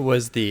 It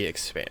was the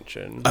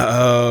expansion.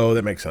 Oh,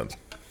 that makes sense.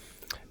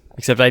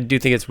 Except I do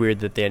think it's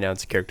weird that they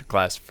announced a character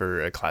class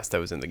for a class that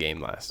was in the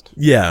game last.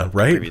 Yeah,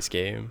 right? Previous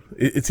game.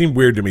 It seemed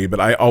weird to me, but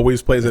I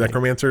always play as a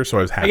Necromancer, so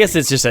I was happy. I guess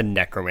it's just a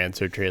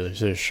Necromancer trailer,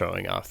 just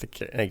showing off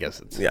the... I guess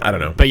it's... Yeah, I don't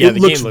know. But yeah, the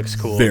game looks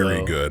cool,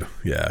 very good,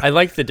 yeah. I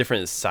like the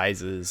different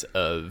sizes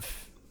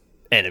of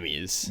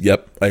enemies.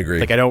 Yep, I agree.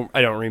 Like, I don't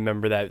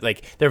remember that.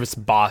 Like, there was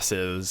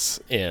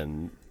bosses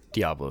in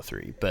Diablo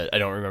 3, but I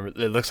don't remember...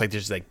 It looks like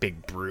there's, like,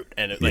 big brute,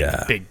 and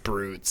big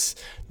brutes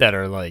that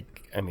are, like,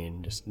 I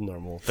mean, just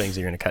normal things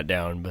you're going to cut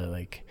down, but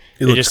like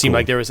it just seemed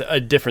like there was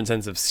a different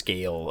sense of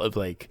scale of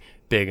like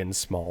big and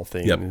small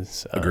things. Yep.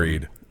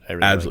 Agreed.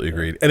 Really absolutely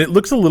agreed. And it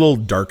looks a little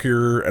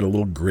darker and a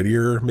little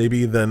grittier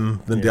maybe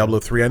than Diablo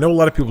 3. I know a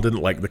lot of people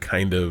didn't like the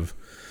kind of,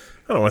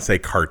 I don't want to say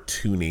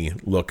cartoony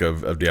look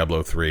of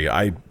Diablo 3.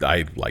 I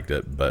liked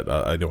it, but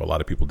I know a lot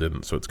of people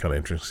didn't, so it's kind of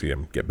interesting to see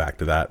them get back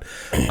to that.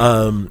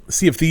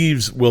 Sea of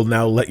Thieves will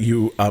now let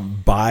you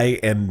buy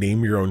and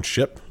name your own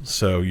ship,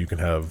 so you can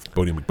have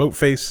Bodie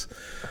McBoatface.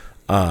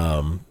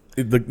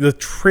 The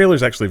trailer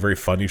is actually very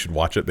fun. You should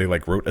watch it. They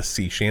like wrote a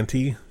sea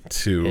shanty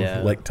to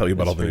like tell you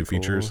about all the new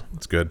features.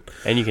 It's good.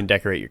 And you can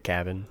decorate your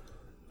cabin.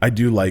 I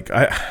do like,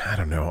 I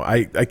don't know.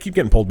 I keep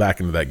getting pulled back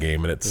into that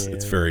game, and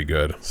it's very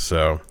good.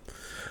 So...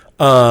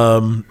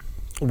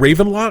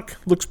 Ravenlock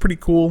looks pretty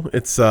cool.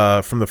 It's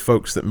from the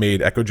folks that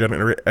made Echo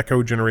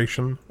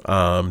Generation.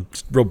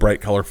 Real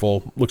bright,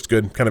 colorful, looks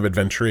good, kind of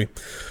adventure-y.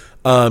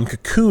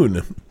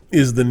 Cocoon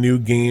is the new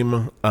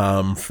game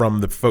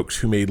from the folks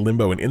who made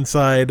Limbo and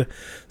Inside,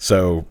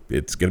 so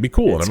it's gonna be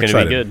cool, and I'm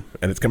excited. Be good.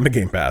 And it's coming to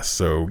Game Pass,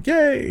 so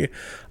yay!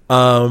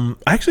 I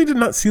actually did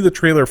not see the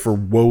trailer for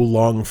Wo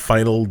Long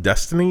Final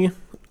Destiny.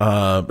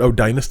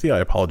 Dynasty, I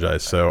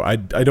apologize. So I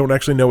don't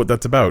actually know what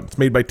that's about. It's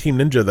made by Team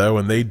Ninja, though,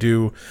 and they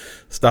do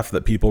stuff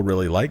that people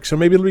really like, so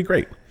maybe it'll be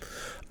great.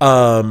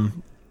 I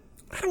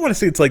don't want to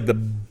say it's like the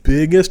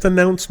biggest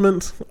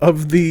announcement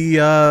of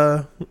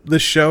the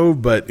show,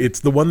 but it's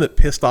the one that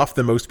pissed off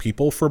the most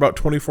people for about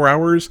 24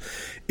 hours,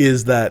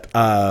 is that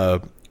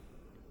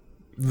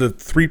the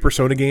 3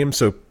 Persona games,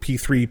 so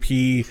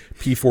P3P,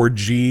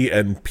 P4G,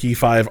 and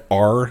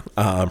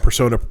P5R,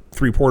 Persona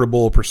 3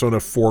 Portable, Persona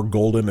 4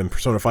 Golden, and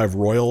Persona 5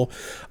 Royal,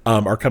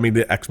 are coming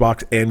to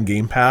Xbox and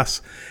Game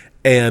Pass.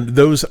 And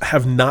those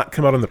have not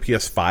come out on the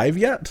PS5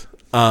 yet.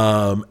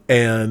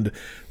 And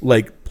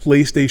like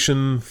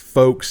PlayStation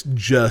folks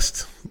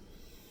just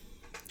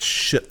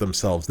shit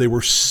themselves. They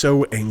were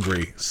so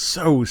angry,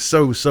 so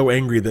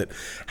angry that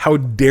how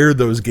dare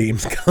those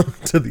games come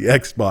to the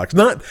Xbox?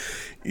 Not,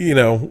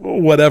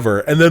 whatever.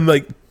 And then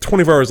like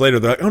 24 hours later,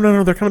 they're like, oh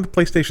no, they're coming to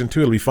PlayStation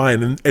 2. It'll be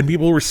fine. And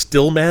people were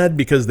still mad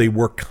because they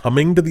were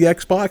coming to the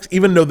Xbox,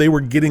 even though they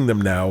were getting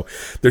them now.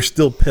 They're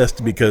still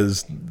pissed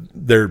because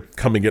they're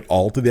coming at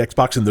all to the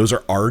Xbox, and those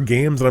are our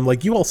games. And I'm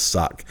like, you all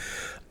suck.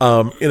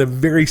 In a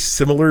very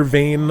similar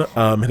vein,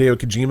 Hideo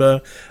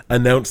Kojima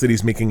announced that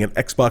he's making an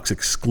Xbox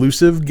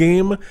exclusive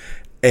game,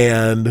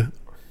 and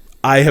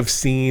I have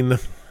seen,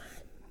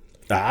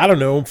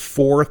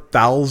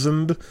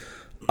 4,000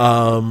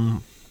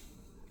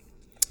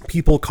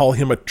 people call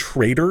him a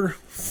traitor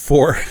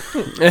for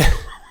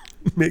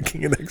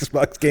making an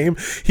Xbox game.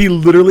 He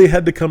literally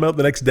had to come out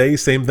the next day,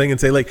 same thing,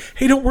 and say like,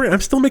 hey, don't worry, I'm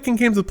still making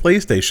games with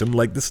PlayStation.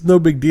 Like, this is no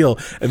big deal.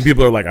 And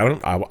people are like,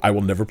 I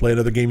will never play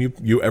another game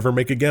you ever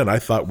make again. I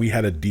thought we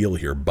had a deal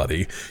here,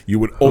 buddy. You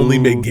would only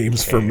make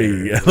games for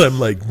me. And I'm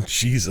like,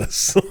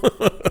 Jesus.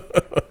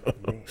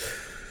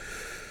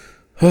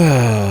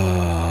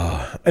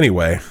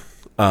 Anyway,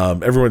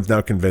 everyone's now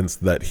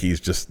convinced that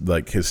he's just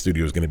like, his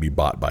studio is going to be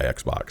bought by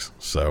Xbox.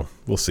 So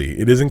we'll see.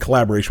 It is in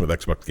collaboration with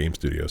Xbox Game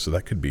Studios, so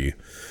that could be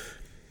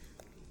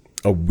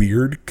a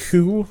weird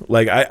coup.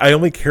 Like, I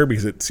only care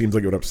because it seems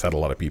like it would upset a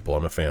lot of people.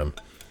 I'm a fan.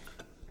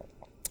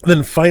 And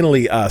then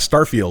finally,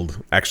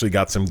 Starfield actually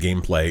got some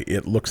gameplay.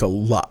 It looks a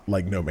lot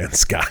like No Man's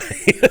Sky.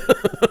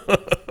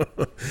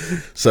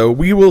 So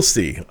we will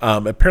see.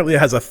 Apparently it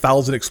has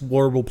 1,000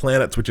 explorable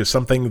planets, which is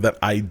something that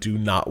I do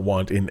not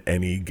want in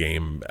any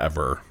game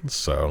ever.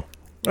 So,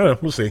 I don't know,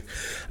 we'll see.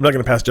 I'm not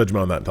going to pass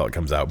judgment on that until it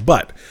comes out.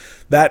 But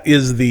that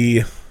is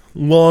the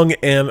long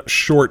and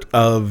short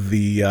of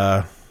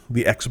the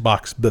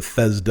Xbox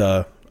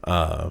Bethesda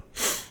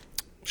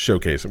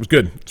showcase. It was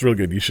good. It's really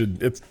good. You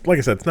should, it's like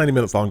I said, it's 90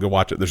 minutes long. Go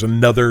watch it. There's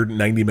another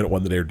 90-minute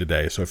one that aired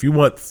today. So if you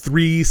want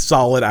 3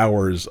 solid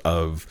hours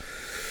of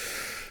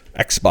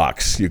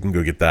Xbox, you can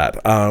go get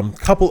that.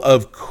 Couple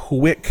of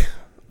quick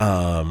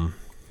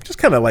just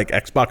kind of like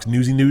Xbox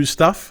newsy news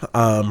stuff.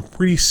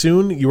 Pretty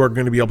soon you are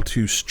going to be able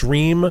to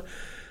stream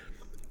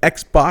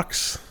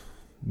Xbox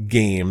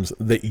games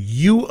that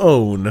you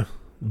own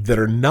that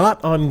are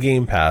not on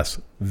Game Pass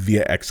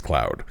via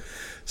xCloud.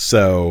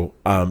 So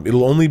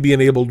it'll only be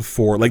enabled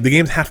for, like, the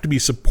games have to be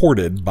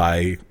supported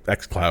by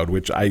xCloud,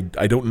 which I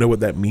don't know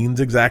what that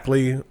means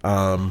exactly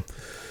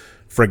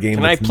for a game.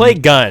 Can I play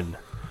Gun?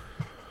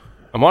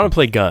 I want to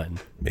play Gun.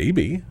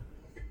 Maybe.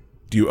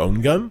 Do you own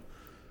Gun?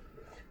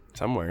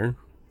 Somewhere.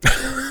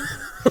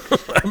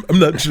 I'm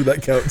not sure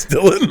that counts,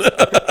 Dylan.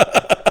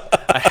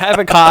 I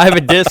have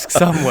a disc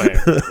somewhere.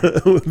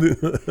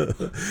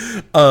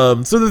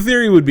 So the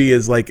theory would be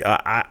is like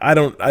I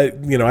don't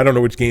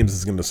know which games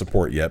it's going to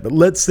support yet, but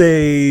let's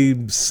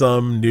say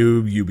some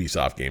new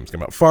Ubisoft games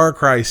come out. Far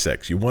Cry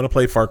 6. You want to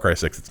play Far Cry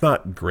 6? It's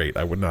not great.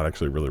 I would not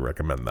actually really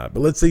recommend that.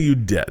 But let's say you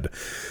did.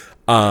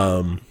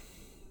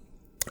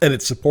 And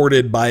it's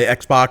supported by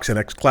Xbox and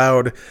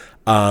xCloud,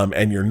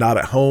 and you're not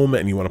at home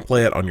and you want to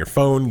play it on your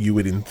phone, you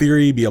would in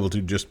theory be able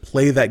to just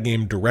play that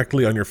game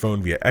directly on your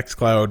phone via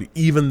xCloud,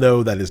 even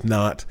though that is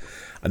not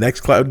an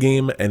xCloud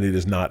game and it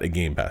is not a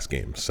Game Pass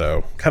game.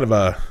 So kind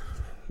of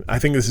I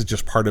think this is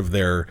just part of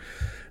their,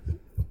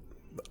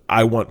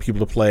 I want people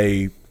to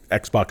play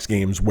Xbox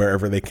games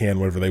wherever they can,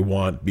 wherever they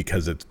want,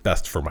 because it's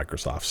best for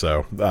Microsoft.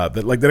 So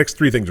the next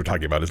 3 things we're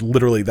talking about is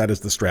literally, that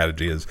is the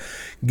strategy, is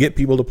get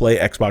people to play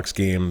Xbox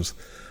games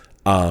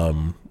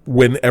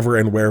whenever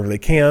and wherever they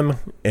can,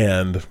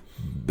 and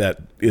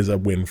that is a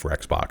win for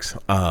Xbox.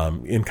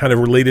 In kind of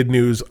related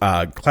news,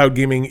 cloud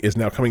gaming is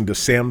now coming to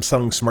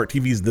Samsung smart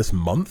TVs this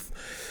month.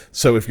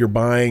 So if you're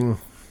buying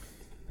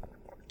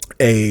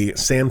a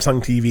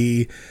Samsung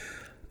TV,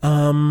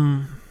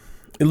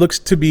 it looks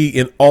to be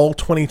in all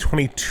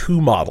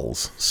 2022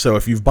 models. So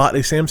if you've bought a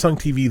Samsung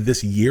TV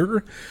this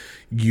year,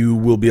 you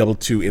will be able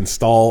to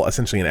install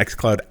essentially an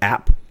xCloud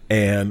app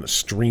and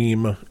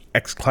stream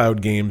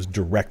xCloud games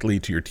directly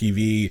to your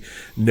TV.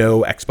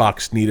 No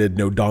Xbox needed,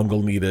 no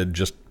dongle needed,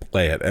 just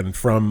play it. And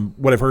from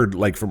what I've heard,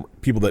 like from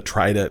people that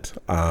tried it,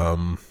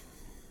 I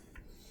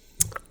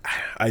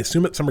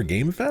assume at Summer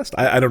Game Fest?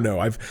 I don't know.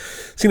 I've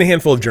seen a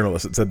handful of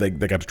journalists that said they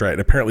got to try it.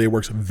 Apparently it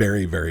works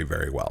very, very,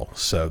 very well.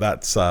 So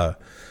that's, that's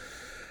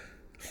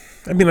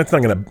not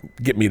going to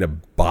get me to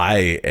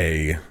buy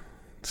a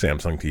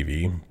Samsung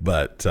TV,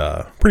 but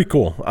pretty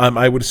cool.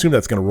 I would assume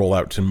that's going to roll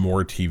out to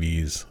more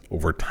TVs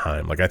over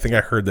time. Like, I think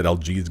I heard that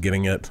LG is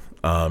getting it,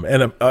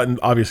 and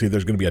obviously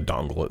there's going to be a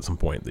dongle at some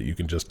point that you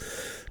can just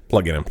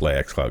plug in and play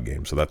xCloud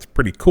games. So that's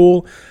pretty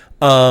cool.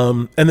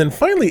 And then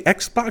finally,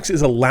 Xbox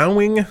is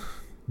allowing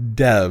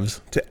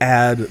devs to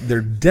add their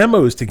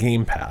demos to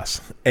Game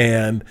Pass,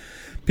 and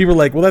people are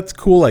like, well, that's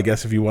cool, I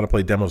guess, if you want to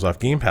play demos off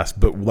Game Pass,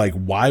 but like,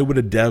 why would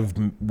a dev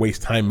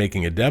waste time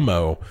making a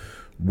demo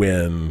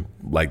when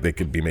like they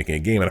could be making a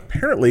game? And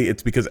apparently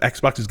it's because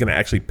Xbox is going to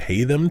actually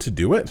pay them to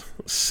do it.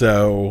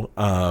 So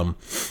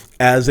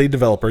as a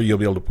developer, you'll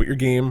be able to put your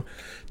game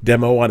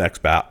demo on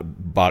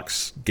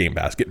Xbox Game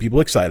Pass, get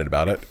people excited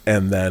about it,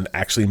 and then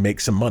actually make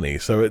some money.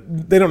 So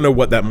they don't know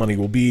what that money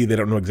will be. They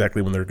don't know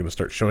exactly when they're going to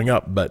start showing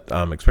up, but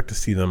expect to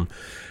see them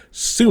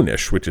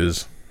soonish, which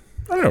is,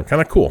 I don't know,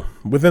 kind of cool.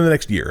 Within the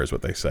next year is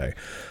what they say.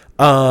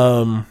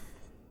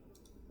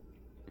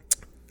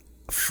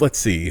 Let's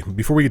see.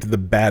 Before we get to the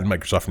bad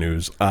Microsoft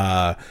news,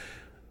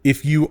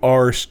 if you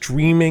are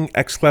streaming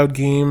xCloud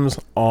games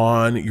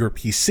on your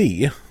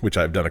PC, which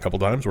I've done a couple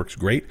times, works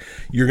great,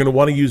 you're going to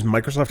want to use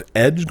Microsoft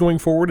Edge going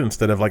forward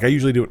instead of, like I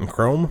usually do it in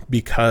Chrome,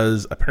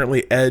 because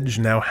apparently Edge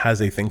now has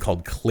a thing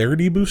called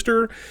Clarity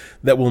Booster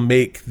that will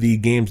make the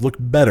games look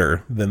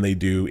better than they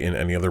do in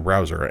any other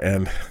browser.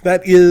 And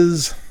that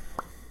is...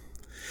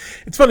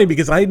 It's funny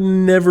because I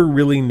never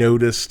really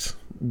noticed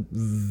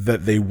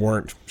that they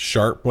weren't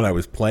sharp when I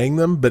was playing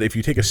them, but if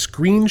you take a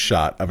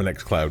screenshot of an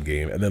xCloud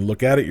game and then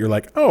look at it, you're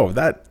like, oh,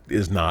 that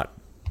is not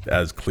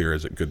as clear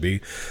as it could be.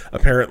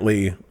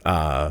 Apparently,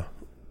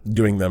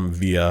 doing them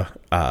via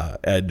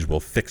Edge will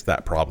fix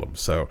that problem,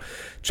 so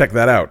check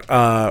that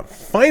out.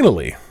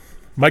 Finally,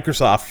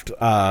 Microsoft...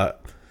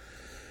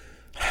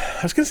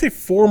 I was going to say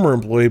former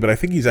employee, but I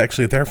think he's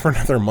actually there for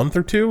another month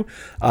or two.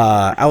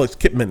 Alex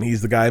Kipman,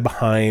 he's the guy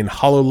behind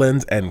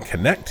HoloLens and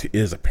Kinect,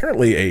 is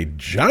apparently a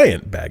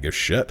giant bag of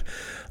shit,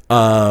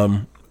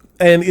 and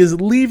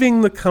is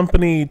leaving the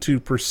company to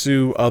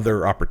pursue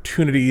other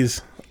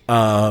opportunities,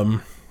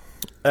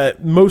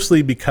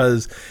 mostly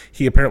because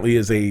he apparently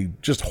is a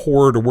just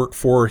horror to work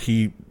for.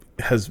 He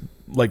has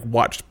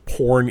watched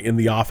porn in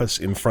the office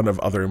in front of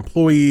other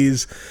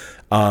employees.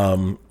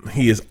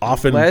 He is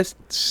often...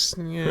 Let's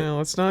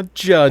not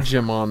judge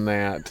him on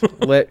that.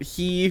 Let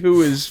he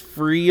who is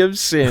free of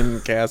sin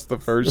cast the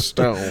first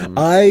stone.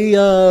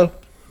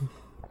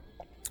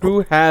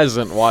 Who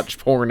hasn't watched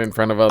porn in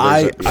front of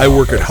others? I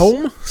work at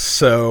home,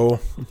 so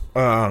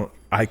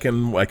I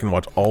can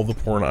watch all the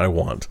porn I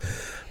want.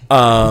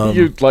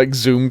 You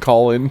Zoom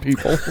call in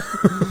people.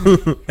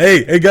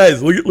 hey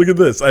guys, look at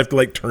this. I have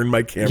to turn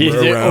my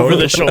camera around over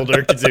the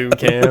shoulder Zoom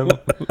cam.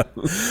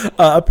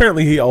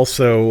 Apparently he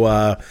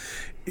also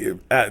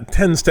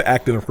tends to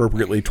act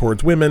inappropriately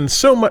towards women,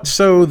 so much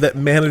so that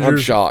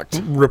managers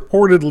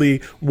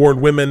reportedly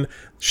warned women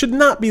should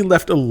not be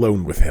left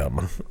alone with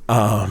him.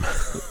 I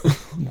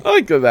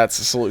like that's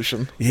the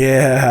solution.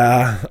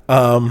 Yeah.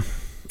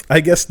 I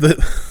guess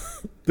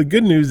the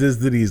good news is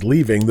that he's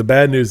leaving. The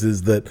bad news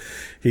is that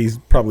he's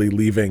probably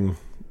leaving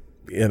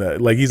in a...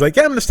 he's like,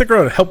 yeah, I'm going to stick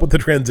around and help with the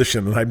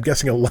transition. And I'm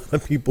guessing a lot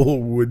of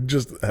people would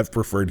just have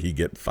preferred he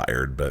get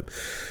fired. But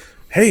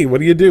hey, what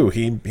do you do?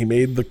 He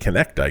made the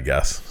Kinect, I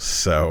guess.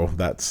 So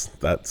that's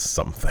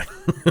something.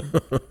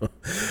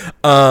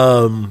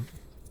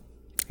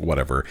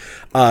 Whatever.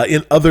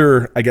 In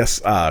other, I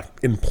guess,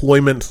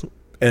 employment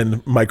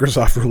and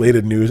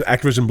Microsoft-related news,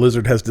 Activision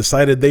Blizzard has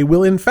decided they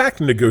will in fact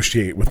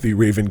negotiate with the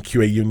Raven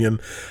QA union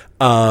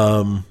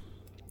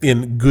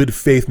in good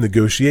faith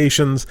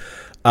negotiations.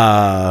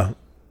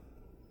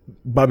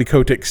 Bobby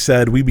Kotick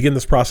said, "We begin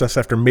this process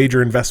after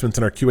major investments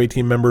in our QA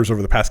team members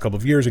over the past couple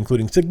of years,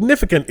 including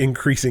significant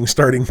increasing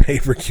starting pay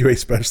for QA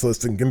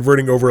specialists and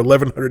converting over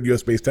 1,100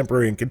 U.S.-based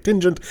temporary and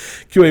contingent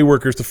QA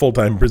workers to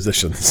full-time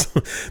positions.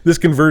 This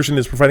conversion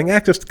is providing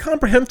access to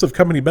comprehensive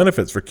company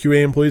benefits for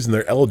QA employees and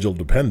their eligible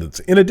dependents.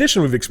 In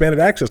addition, we've expanded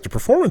access to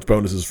performance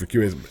bonuses for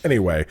QAs."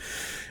 Anyway,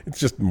 it's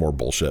just more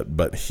bullshit,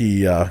 but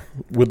he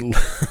would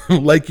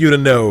like you to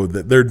know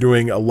that they're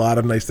doing a lot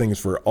of nice things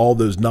for all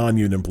those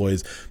non-union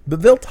employees,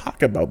 but they'll talk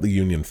about the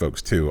union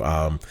folks too.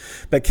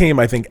 That came,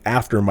 I think,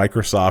 after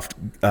Microsoft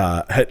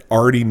had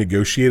already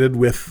negotiated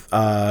with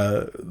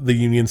the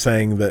union,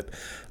 saying that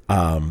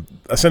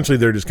essentially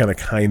they're just going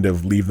to kind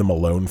of leave them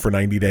alone for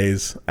 90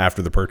 days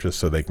after the purchase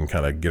so they can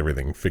kind of get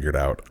everything figured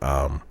out.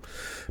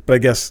 But I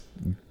guess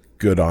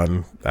good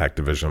on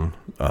Activision.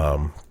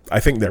 I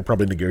think they're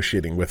probably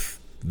negotiating with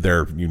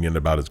their union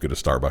about as good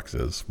as Starbucks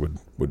is, would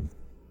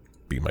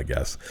be my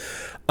guess.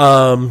 We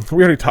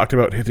already talked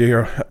about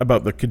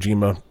the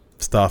Kojima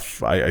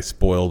stuff. I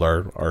spoiled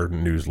our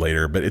news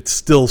later, but it's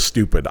still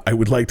stupid. I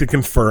would like to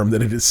confirm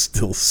that it is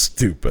still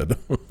stupid.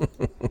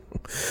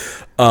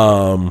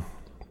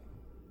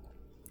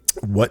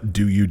 What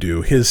do you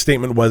do? His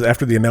statement was,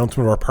 after the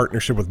announcement of our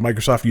partnership with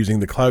Microsoft using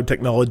the cloud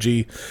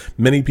technology,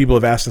 many people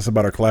have asked us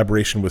about our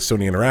collaboration with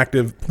Sony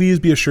Interactive. Please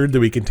be assured that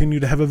we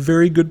continue to have a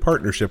very good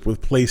partnership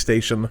with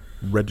PlayStation,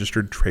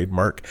 registered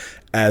trademark,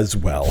 as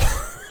well.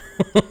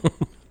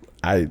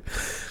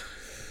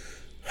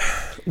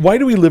 Why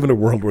do we live in a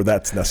world where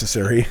that's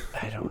necessary?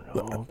 I don't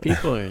know.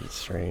 People are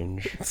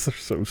strange. They're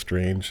so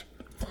strange.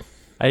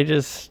 I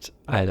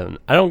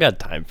don't got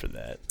time for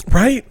that.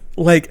 Right?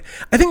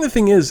 I think the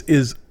thing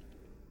is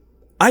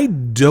I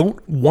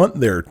don't want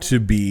there to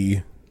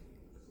be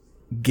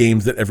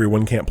games that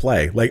everyone can't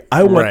play.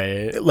 I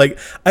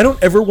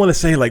don't ever want to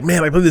say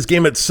man, I played this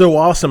game, it's so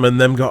awesome, and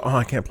them go, oh,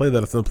 I can't play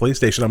that, it's on the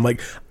PlayStation. I'm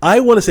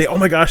I want to say, oh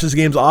my gosh, this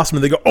game's awesome,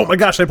 and they go, oh my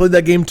gosh, I played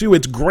that game too,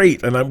 it's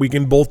great, and we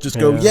can both just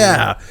go,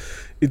 yeah.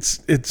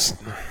 It's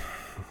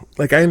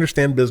I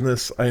understand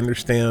business, I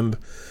understand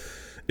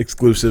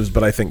exclusives,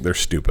 but I think they're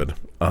stupid.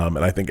 And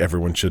I think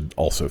everyone should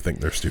also think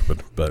they're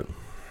stupid. But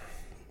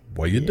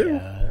what do you do?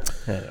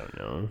 I don't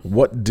know.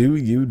 What do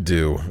you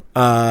do?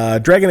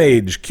 Dragon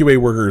Age QA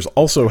workers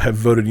also have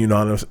voted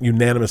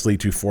unanimously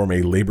to form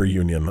a labor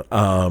union.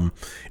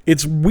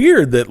 It's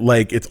weird that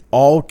like it's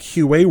all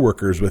QA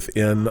workers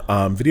within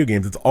video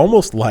games. It's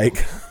almost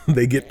like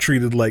they get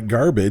treated like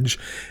garbage,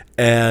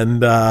 and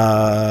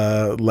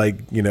like,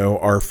 you know,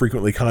 are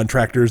frequently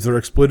contractors that are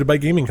exploited by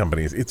gaming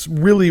companies. It's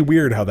really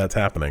weird how that's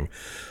happening.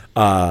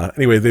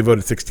 Anyway, they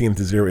voted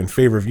 16-0 in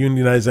favor of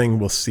unionizing.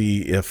 We'll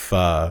see if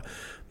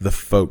the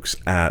folks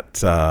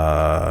at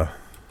I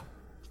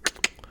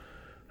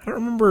don't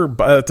remember,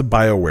 it's a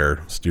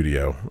BioWare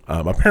studio.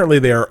 Apparently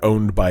they are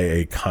owned by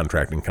a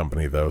contracting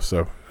company though,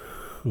 so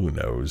who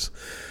knows.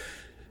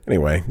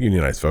 Anyway,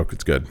 unionize folk,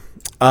 it's good.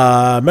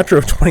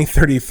 Metro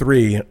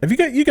 2033. Have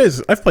you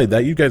guys I've played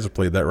that. You guys have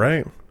played that,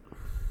 right?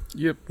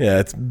 Yep. Yeah,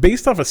 it's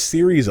based off a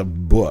series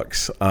of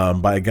books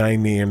by a guy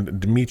named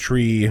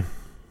Dmitry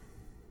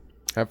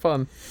Have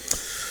fun.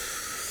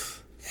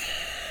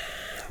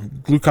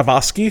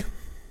 Glukhovsky.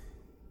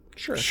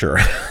 Sure.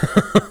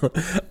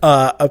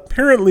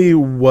 Apparently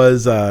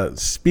was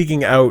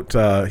speaking out.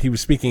 He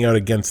was speaking out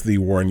against the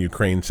war in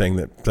Ukraine, saying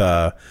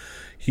that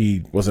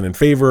he wasn't in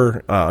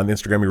favor. On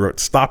Instagram, he wrote,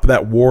 "Stop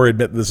that war.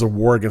 Admit this is a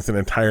war against an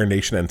entire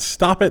nation and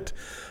stop it."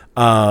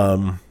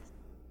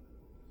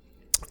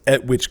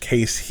 At which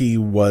case he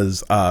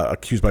was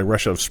accused by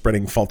Russia of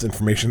spreading false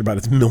information about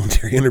its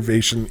military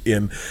intervention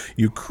in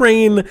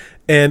Ukraine,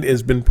 and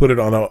has been put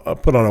on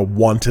a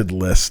wanted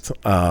list.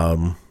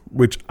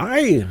 Which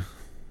I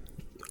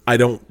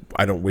don't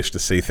wish to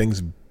say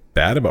things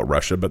bad about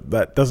Russia, but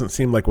that doesn't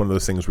seem like one of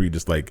those things where you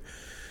just like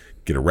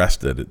get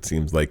arrested. It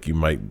seems like you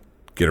might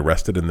get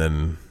arrested and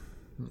then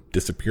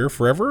disappear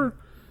forever.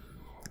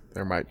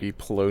 There might be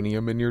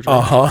polonium in your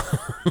drink.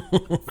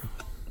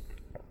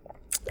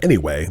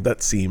 Anyway,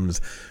 that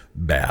seems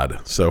bad.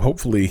 So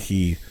hopefully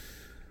he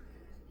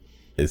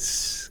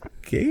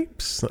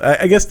escapes.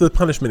 I guess the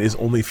punishment is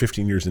only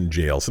 15 years in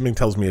jail. Something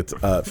tells me it's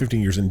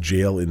 15 years in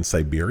jail in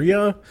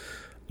Siberia.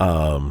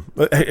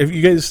 Have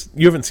you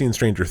haven't seen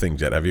Stranger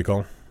Things yet, have you,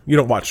 Cole? You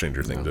don't watch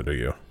Stranger Things, do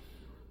you?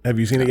 Have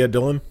you seen it yet,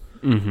 Dylan?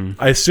 Mm-hmm.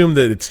 I assume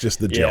that it's just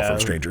the jail from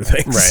Stranger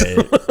Things.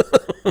 Right.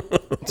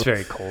 It's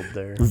very cold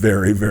there.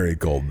 Very, very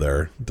cold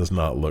there. Does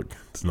not look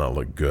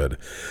good.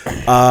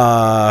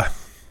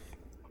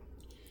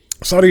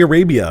 Saudi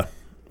Arabia,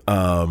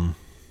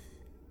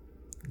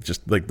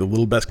 just like the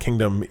little best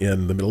kingdom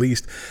in the Middle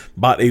East,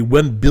 bought a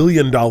 $1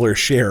 billion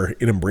share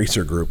in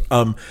Embracer Group.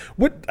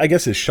 What I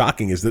guess is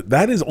shocking is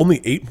that is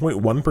only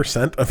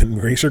 8.1% of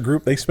Embracer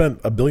Group. They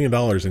spent $1 billion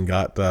and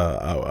got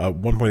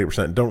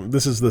 1.8%.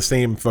 This is the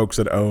same folks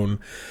that own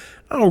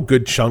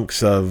good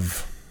chunks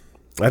of.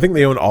 I think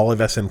they own all of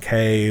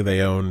SNK.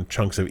 They own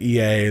chunks of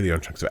EA. They own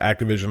chunks of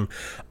Activision,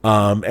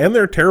 and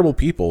they're terrible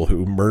people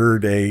who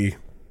murdered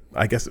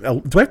I guess.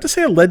 Do I have to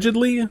say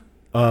allegedly?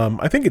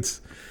 I think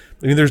it's.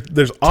 I mean,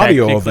 there's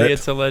audio of it.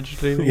 It's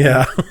allegedly.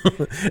 Yeah.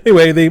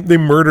 Anyway, they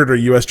murdered a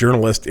U.S.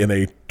 journalist in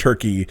a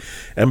Turkey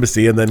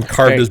embassy and then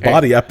carved his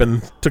body up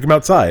and took him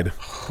outside.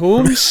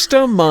 Whomst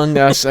among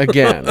us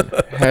again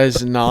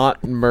has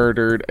not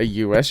murdered a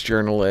U.S.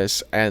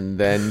 journalist and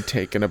then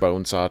taken a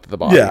bone saw to the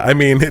body? Yeah, I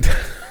mean it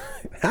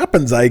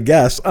happens, I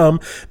guess.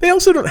 They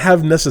also don't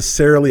have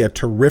necessarily a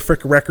terrific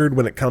record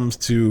when it comes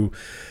to.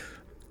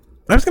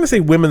 I was going to say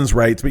women's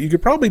rights, but you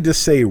could probably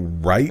just say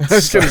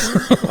rights.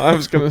 I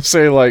was going to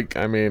say, like,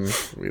 I mean,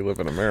 we live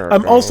in America.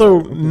 I'm also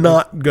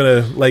not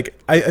going to, like,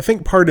 I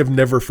think part of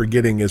never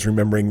forgetting is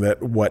remembering that,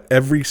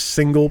 every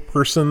single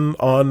person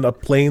on a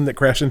plane that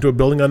crashed into a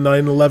building on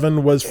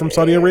 9/11 was from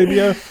Saudi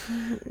Arabia?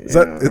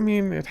 I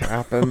mean, it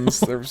happens.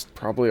 There's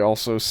probably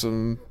also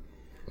some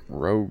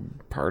rogue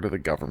part of the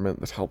government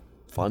that helped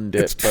fund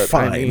it. It's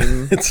fine. I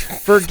mean, it's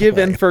forgive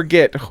fine. and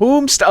forget.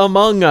 Whomst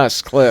among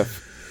us,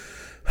 Cliff?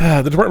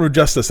 The Department of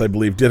Justice, I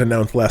believe, did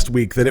announce last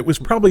week that it was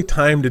probably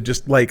time to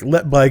just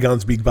let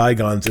bygones be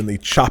bygones in the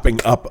chopping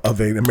up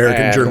of an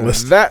American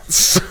journalist.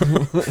 That's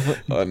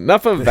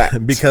enough of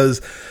that.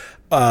 Because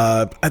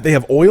they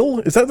have oil?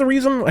 Is that the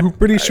reason? I'm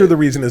pretty sure the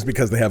reason is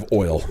because they have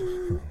oil.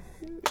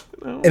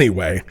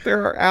 Anyway.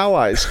 There are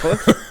allies,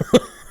 Cliff.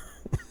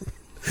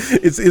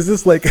 Is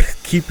this like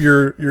keep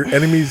your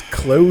enemies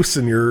close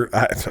and your...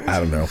 I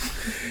don't know.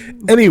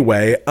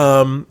 Anyway,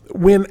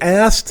 when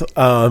asked...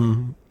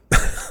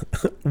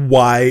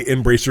 why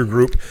Embracer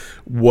Group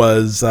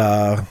was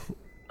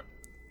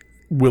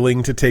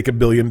willing to take $1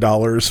 billion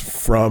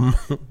from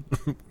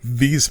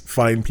these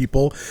fine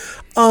people.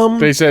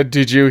 They said,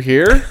 "Did you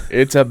hear?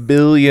 It's $1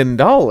 billion."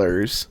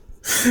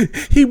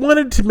 He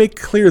wanted to make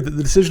clear that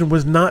the decision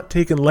was not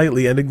taken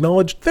lightly and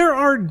acknowledged there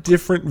are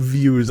different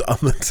views on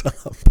the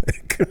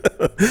topic.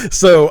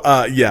 So,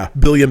 $1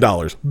 billion.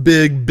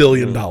 Big $1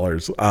 billion.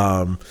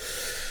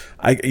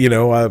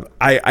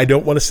 I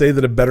don't want to say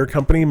that a better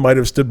company might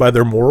have stood by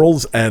their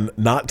morals and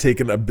not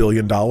taken $1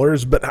 billion,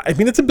 but I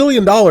mean, it's $1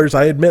 billion.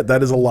 I admit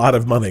that is a lot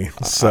of money.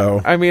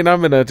 So I mean,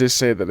 I'm gonna just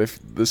say that if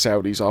the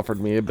Saudis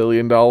offered me $1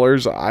 billion,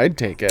 I'd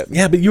take it.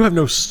 yeah, but you have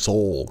no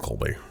soul,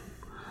 Colby.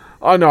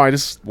 Oh no, I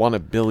just want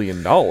 $1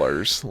 billion.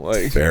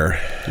 Like, Fair.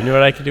 You know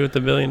what I could do with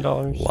 $1 billion?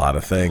 A lot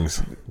of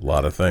things.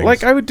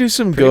 like I would do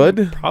some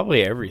good.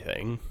 Probably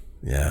everything.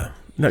 Yeah.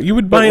 No, you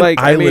would buy an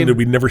island and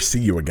we'd never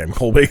see you again,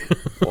 Colby.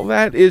 Well,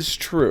 that is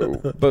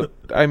true, but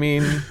I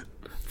mean,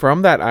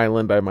 from that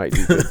island, I might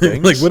do good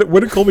things. Like, what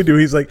did Colby do?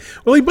 He's like,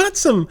 well, he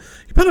bought an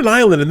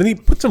island and then he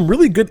put some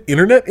really good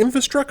internet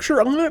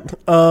infrastructure on it.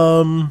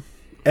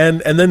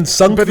 And then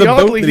sunk the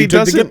boat that he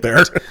took to get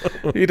there.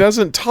 He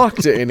doesn't talk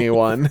to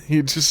anyone.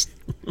 He just...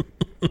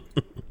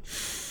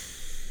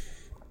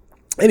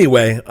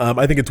 Anyway,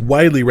 I think it's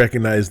widely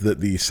recognized that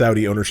the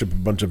Saudi ownership of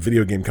a bunch of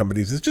video game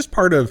companies is just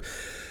part of...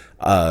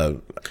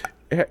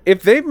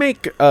 if they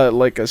make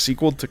like a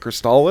sequel to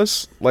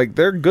Crystalis, like,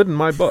 they're good in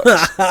my books.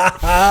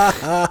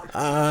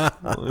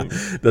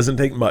 Doesn't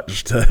take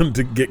much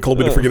to get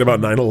Colby to forget about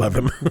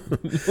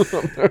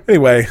 9/11.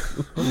 Anyway,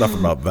 enough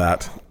about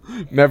that.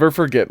 Never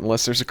forget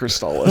unless there's a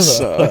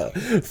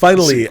Crystalis.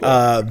 Finally,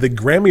 the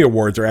Grammy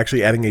Awards are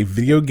actually adding a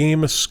video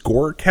game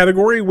score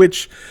category,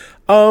 which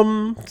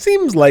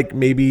seems like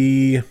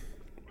maybe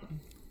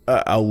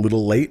a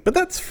little late, but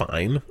that's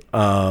fine.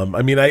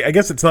 I mean, I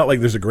guess it's not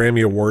like there's a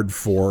Grammy Award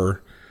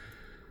for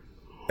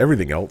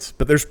everything else,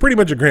 but there's pretty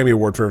much a Grammy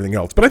Award for everything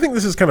else. But I think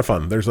this is kind of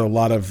fun. There's a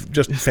lot of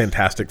just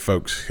fantastic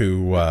folks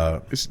who...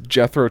 Is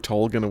Jethro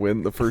Tull going to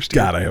win the first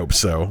year? God, I hope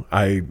so.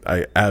 I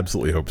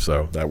absolutely hope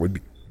so. That would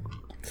be...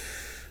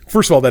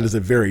 First of all, that is a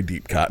very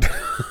deep cut.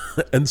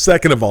 And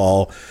second of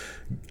all,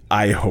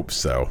 I hope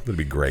so. That'd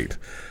be great.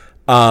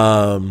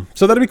 So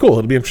that'd be cool.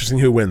 It'll be interesting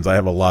who wins. I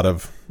have a lot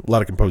of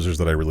composers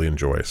that I really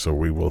enjoy, so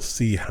we will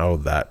see how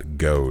that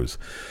goes.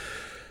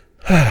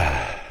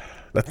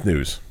 That's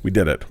news. We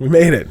did it. We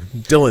made it.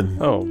 Dylan.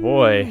 Oh,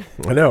 boy.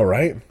 I know,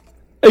 right?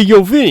 Hey,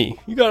 yo, Vinny,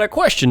 you got a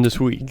question this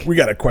week. We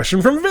got a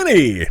question from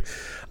Vinny.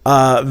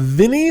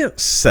 Vinny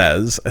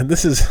says, and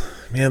this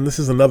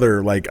is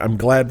another, like, I'm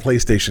glad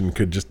PlayStation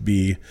could just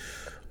be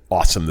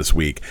awesome this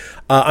week.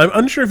 I'm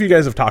unsure if you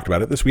guys have talked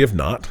about it. This we have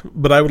not,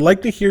 but I would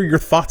like to hear your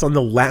thoughts on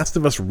The Last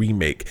of Us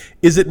remake.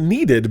 Is it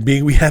needed,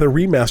 being we had a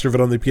remaster of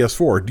it on the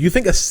PS4? Do you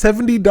think a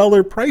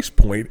 $70 price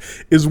point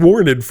is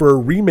warranted for a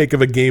remake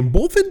of a game,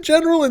 both in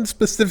general and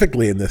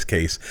specifically in this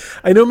case?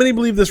 I know many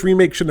believe this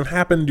remake shouldn't have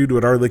happened due to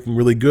it already looking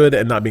really good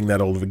and not being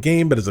that old of a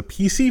game, but as a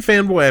PC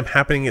fanboy, I'm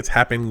happy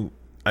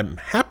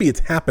it's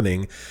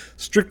happening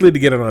strictly to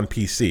get it on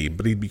PC,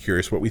 but he'd be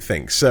curious what we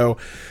think. So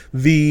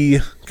the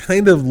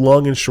kind of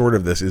long and short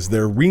of this is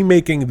they're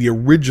remaking the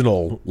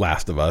original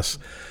Last of Us,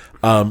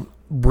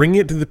 bring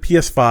it to the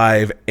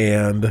PS5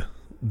 and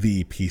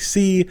the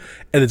PC,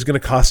 and it's going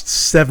to cost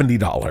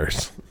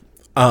 $70.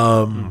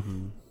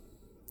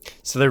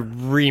 So they're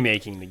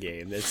remaking the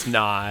game. It's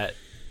not...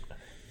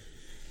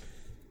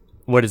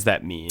 What does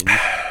that mean?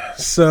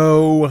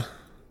 So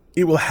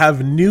it will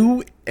have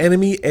new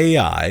enemy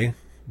AI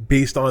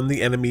based on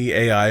the enemy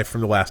AI from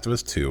The Last of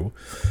Us 2.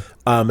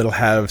 It'll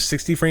have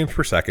 60 frames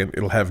per second.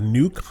 It'll have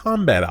new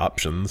combat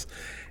options,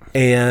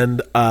 and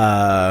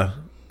the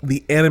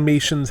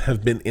animations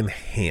have been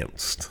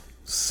enhanced.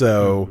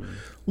 So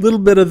a little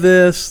bit of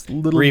this, a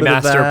little bit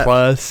of that. Remaster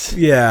plus.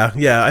 Yeah,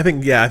 I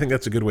think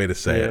that's a good way to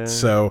say it.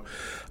 So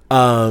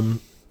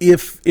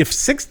if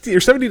 $60 or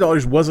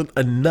 $70 wasn't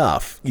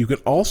enough, you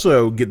could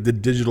also get the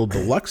digital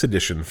deluxe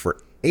edition for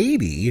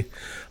 $80,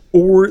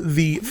 or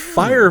the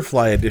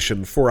Firefly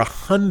edition for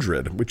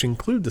 $100, which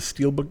includes a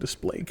steelbook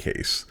display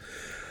case.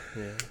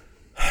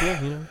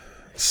 Yeah.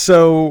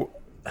 So,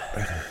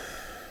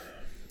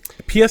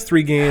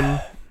 PS3 game,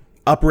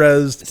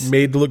 up-res,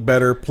 made to look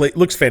better,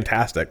 looks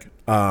fantastic,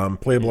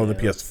 playable on the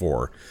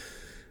PS4.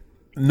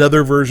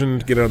 Another version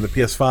to get it on the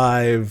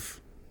PS5.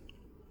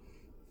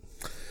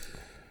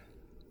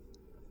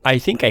 I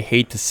think I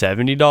hate the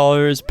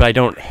 $70, but I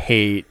don't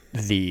hate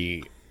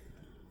the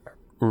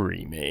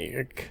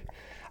remake.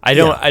 I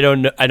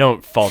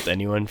don't fault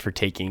anyone for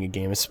taking a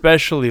game,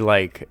 especially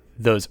like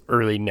those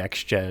early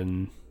next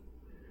gen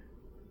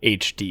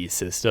HD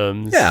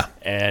systems. Yeah.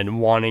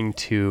 And wanting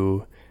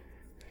to,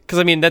 because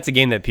I mean that's a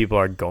game that people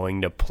are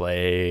going to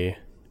play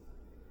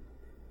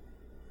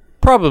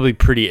probably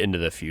pretty into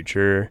the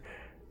future,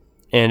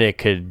 and it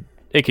could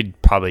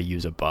probably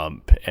use a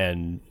bump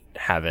and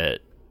have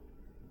it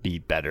be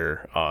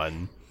better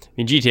on. I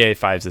mean, GTA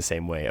 5 is the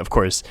same way. Of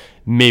course,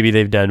 maybe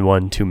they've done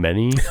one too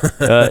many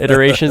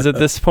iterations at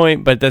this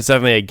point, but that's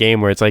definitely a game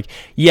where it's like,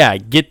 yeah,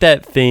 get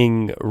that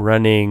thing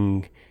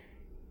running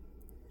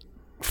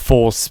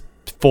full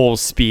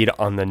speed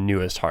on the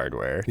newest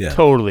hardware. Yeah.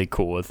 Totally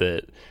cool with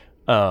it.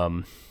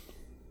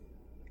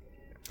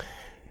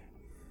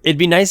 It'd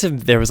be nice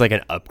if there was like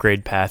an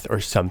upgrade path or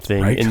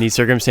something in these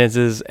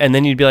circumstances, and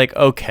then you'd be like,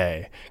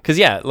 okay. Because,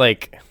 yeah,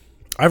 like...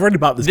 I've already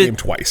bought this game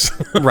twice.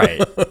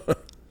 Right.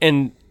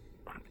 And...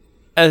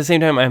 at the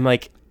same time, I'm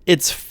like,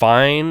 it's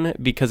fine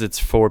because it's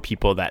for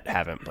people that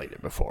haven't played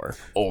it before,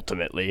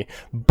 ultimately.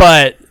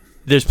 But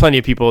there's plenty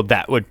of people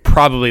that would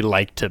probably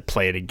like to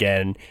play it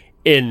again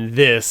in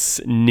this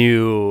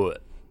new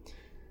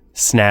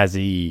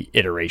snazzy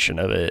iteration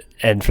of it.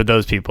 And for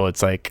those people,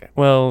 it's like,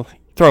 well,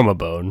 throw them a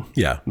bone.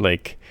 Yeah.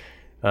 Like,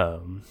 yeah.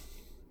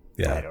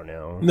 I don't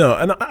know. No,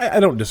 and I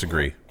don't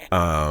disagree.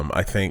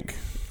 I think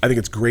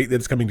it's great that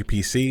it's coming to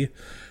PC.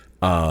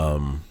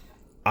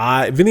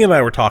 Vinny and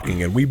I were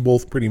talking, and we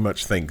both pretty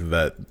much think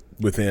that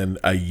within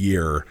a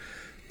year,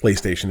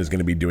 PlayStation is going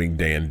to be doing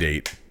day and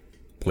date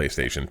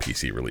PlayStation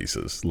PC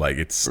releases. Like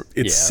it's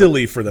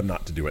silly for them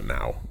not to do it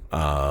now.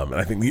 And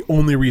I think the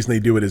only reason they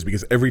do it is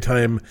because every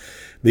time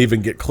they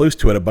even get close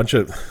to it, a bunch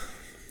of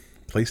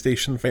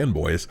PlayStation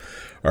fanboys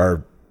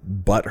are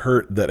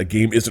butthurt that a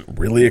game isn't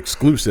really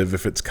exclusive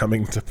if it's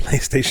coming to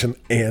PlayStation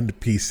and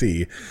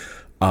PC.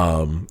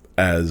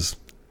 As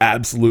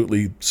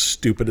absolutely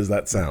stupid as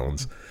that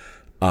sounds,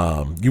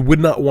 you would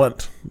not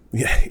want,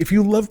 if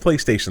you love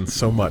PlayStation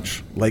so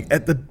much, like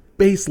at the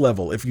base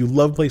level, if you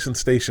love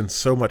PlayStation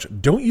so much,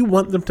 don't you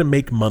want them to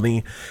make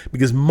money?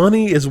 Because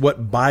money is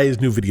what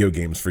buys new video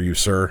games for you,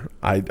 sir.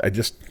 I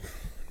just,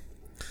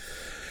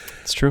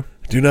 it's true.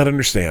 Do not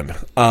understand.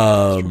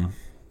 Does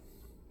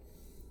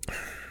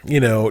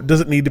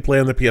it need to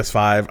play on the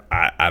PS5?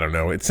 I don't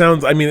know. It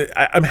sounds,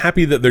 I'm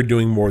happy that they're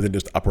doing more than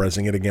just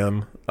up-resing it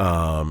again.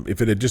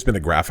 If it had just been a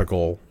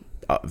graphical,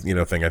 thing,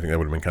 I think that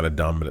would have been kind of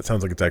dumb, but it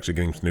sounds like it's actually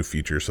getting some new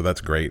features, so that's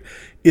great.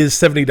 Is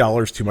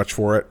 $70 too much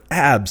for it?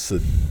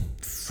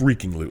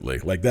 Absolutely.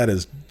 Like, that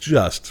is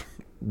just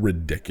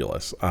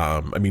ridiculous.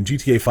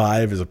 GTA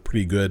 5 is a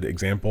pretty good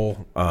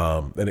example,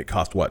 and it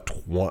cost, what,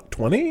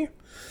 20?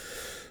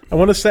 I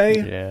want to say?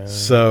 Yeah.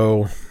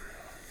 So,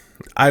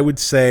 I would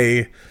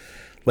say,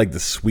 like, the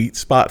sweet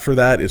spot for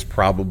that is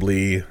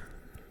probably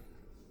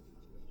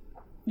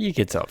you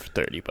could sell it for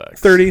 $30.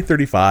 30,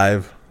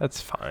 35.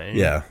 That's fine.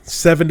 Yeah.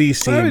 70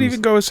 seems... I would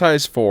even go as high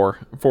as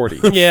 40.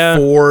 Yeah.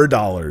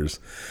 $4.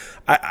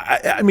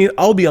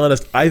 I'll be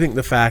honest. I think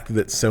the fact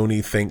that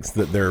Sony thinks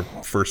that their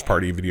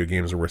first-party video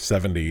games are worth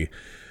 $70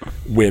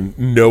 when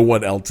no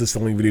one else is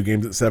selling video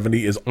games at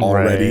 $70 is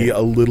already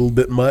a little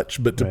bit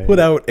much. But to put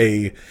out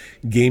a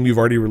game you've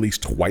already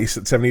released twice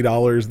at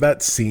 $70,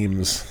 that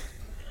seems...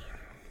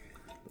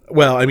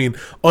 Well,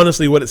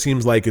 honestly, what it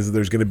seems like is that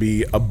there's going to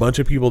be a bunch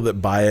of people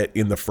that buy it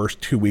in the first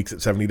 2 weeks at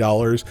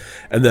 $70,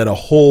 and then a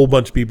whole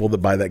bunch of people that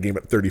buy that game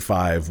at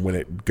 $35 when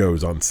it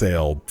goes on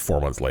sale 4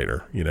 months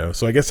later.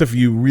 So I guess if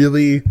you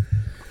really,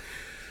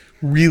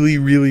 really,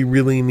 really,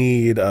 really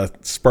need a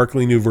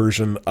sparkly new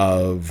version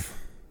of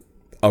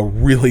a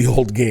really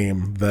old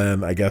game,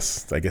 then I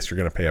guess you're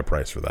going to pay a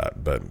price for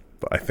that. But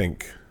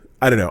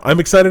I don't know. I'm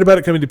excited about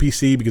it coming to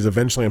PC because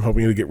eventually I'm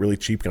hoping to get really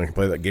cheap and I can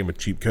play that game with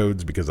cheat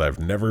codes because I've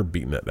never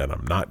beaten it and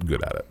I'm not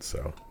good at it.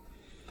 So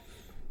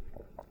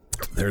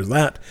there's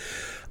that.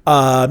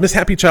 Miss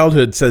Happy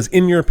Childhood says,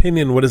 in your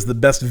opinion, what is the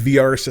best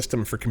VR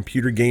system for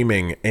computer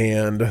gaming?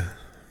 And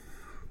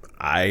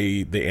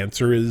the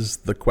answer is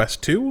the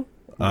Quest 2.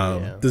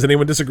 Does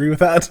anyone disagree with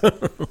that?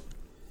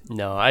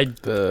 No,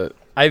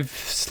 I've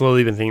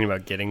slowly been thinking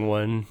about getting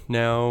one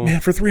now. Man,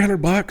 for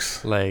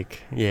 $300.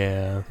 Like,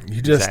 yeah,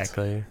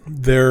 exactly.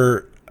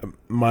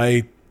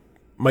 My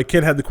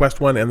kid had the Quest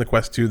 1 and the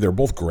Quest 2. They're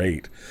both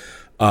great.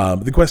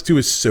 The Quest 2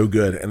 is so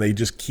good, and they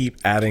just keep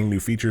adding new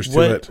features to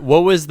it.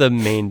 What was the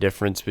main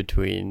difference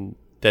between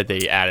that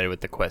they added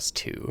with the Quest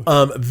 2?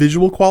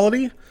 Visual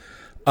quality.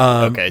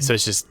 Okay, so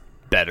it's just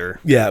better.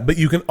 Yeah, but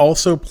you can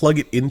also plug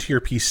it into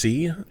your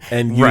PC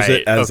and use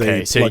it as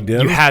a plugged in.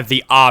 You have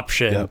the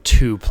option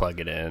to plug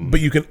it in. But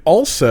you can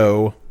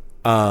also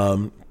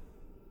Wi-Fi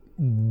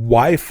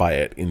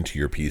it into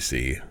your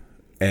PC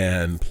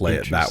and play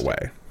it that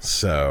way.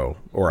 So,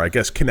 or I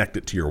guess connect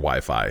it to your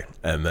Wi-Fi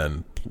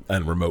and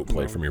remote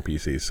play from your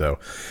PC. So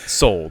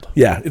sold.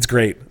 Yeah, it's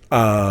great. It's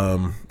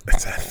 $300,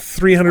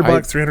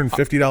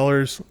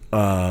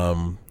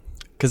 $350.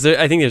 Because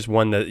I think there's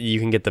one that you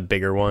can get the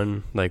bigger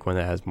one, like one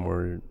that has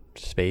more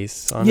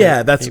space on it.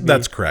 Yeah,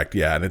 that's correct.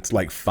 Yeah, and it's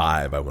like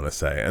 $5, I want to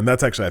say. And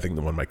that's actually, I think,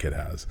 the one my kid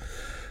has.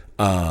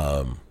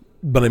 But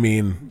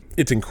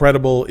it's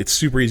incredible. It's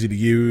super easy to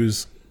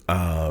use.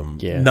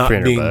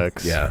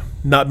 $300.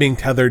 Not being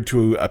tethered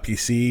to a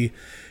PC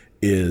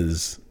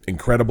is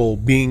incredible.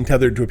 Being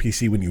tethered to a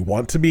PC when you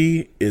want to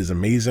be is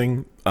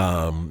amazing.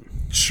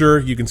 Sure,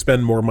 you can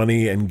spend more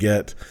money and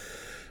get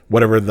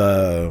whatever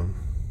the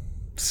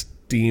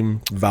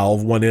Steam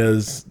Valve one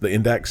is, the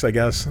Index, I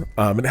guess.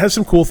 It has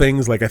some cool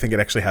things, like I think it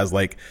actually has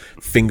like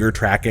finger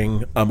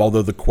tracking,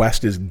 although the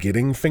Quest is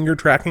getting finger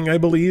tracking, I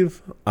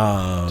believe.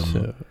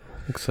 So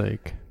looks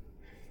like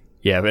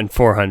and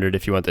 $400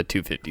 if you want the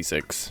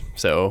 256.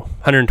 So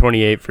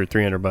 128 for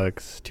 $300,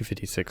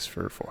 256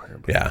 for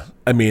 $400. Yeah,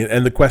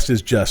 and the Quest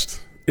is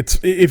just, it's,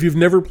 if you've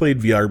never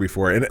played VR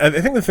before, and I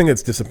think the thing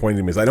that's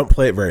disappointing me is I don't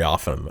play it very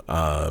often.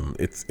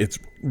 It's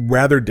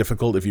rather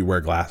difficult if you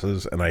wear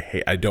glasses, and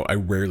I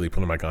rarely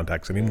put on my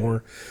contacts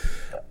anymore.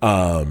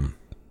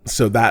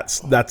 So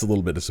that's a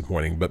little bit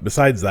disappointing. But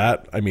besides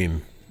that,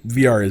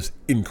 VR is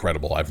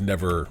incredible. I've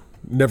never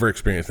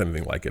experienced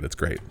anything like it. It's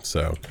great.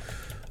 So,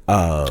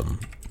 and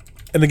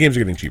the games are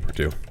getting cheaper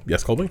too.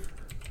 Yes, Colby?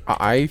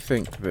 I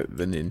think that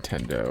the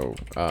Nintendo,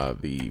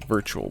 the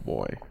Virtual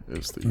Boy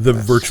is the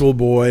best. Virtual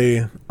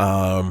Boy.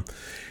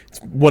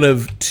 It's one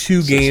of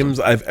two games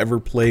I've ever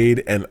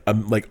played, and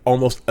like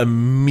almost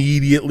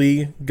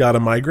immediately got a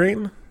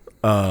migraine.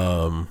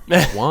 Wine.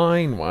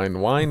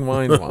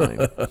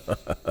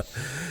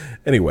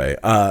 Anyway,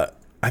 I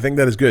think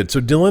that is good. So,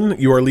 Dylan,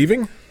 you are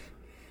leaving?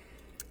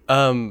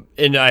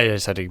 And I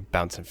just had to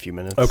bounce in a few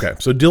minutes. Okay.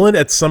 So, Dylan,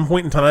 at some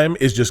point in time,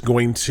 is just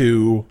going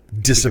to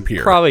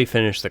disappear. Probably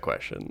finish the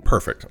question.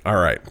 Perfect. All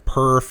right.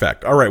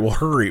 Perfect. All right. We'll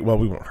hurry. Well,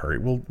 we won't hurry.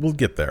 We'll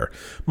get there.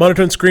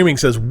 Monotone Screaming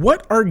says,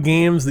 what are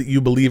games that you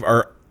believe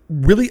are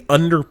really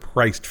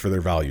underpriced for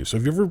their value? So,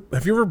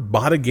 have you ever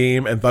bought a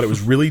game and thought it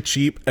was really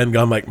cheap and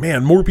gone like,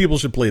 man, more people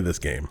should play this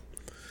game?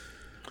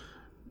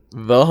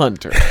 The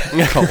Hunter,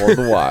 Call of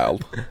the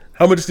Wild.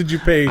 How much did you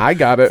pay? I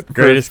got it for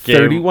Greatest game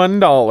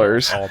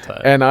 $31 all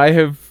time. and I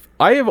have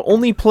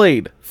only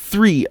played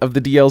 3 of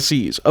the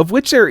DLCs, of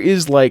which there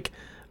is like,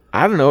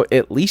 I don't know,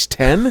 at least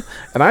 10,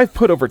 and I've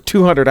put over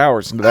 200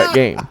 hours into that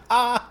game.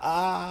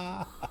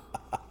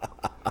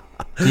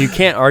 You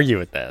can't argue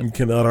with that. You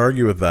cannot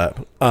argue with that.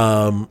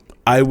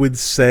 I would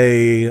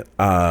say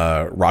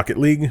Rocket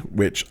League,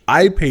 which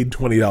I paid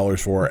 $20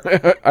 for,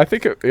 I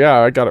think,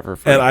 I got it for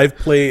free. and I've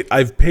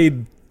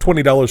paid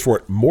 $20 for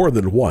it more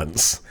than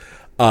once.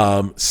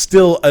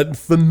 Still a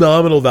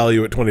phenomenal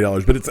value at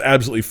 $20, but it's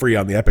absolutely free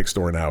on the Epic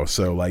Store now.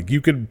 So like you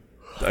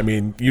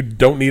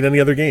don't need any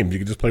other games. You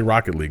can just play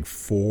Rocket League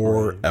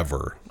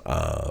forever.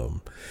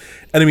 And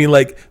I mean,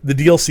 like the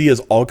DLC is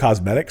all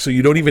cosmetic, so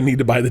you don't even need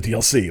to buy the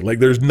DLC. Like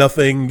there's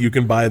nothing you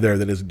can buy there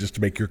that isn't just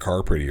to make your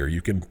car prettier.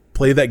 You can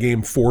play that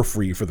game for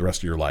free for the rest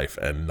of your life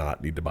and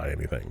not need to buy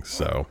anything.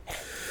 So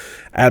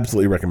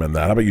absolutely recommend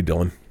that. How about you,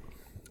 Dylan?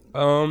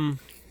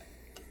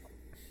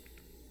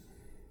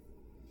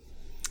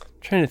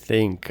 Trying to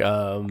think.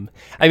 I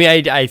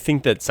mean, I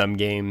think that some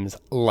games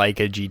like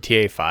a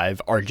GTA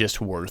 5 are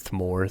just worth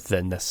more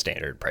than the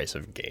standard price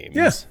of games.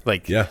 Yes.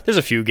 Like, Yeah. there's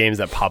a few games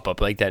that pop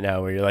up like that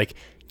now where you're like,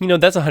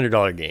 that's a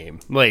 $100 game.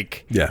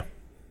 Like, Yeah.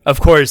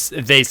 of course,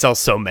 if they sell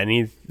so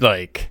many,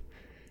 like,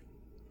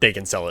 they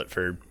can sell it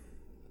for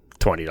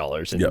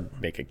 $20 and Yep.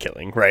 make a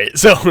killing, right?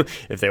 So,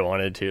 if they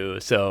wanted to.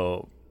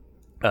 So,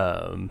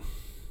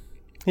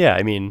 yeah,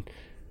 I mean,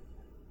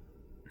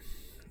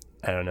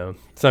 I don't know.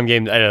 Some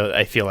games,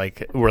 I feel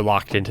like we're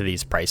locked into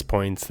these price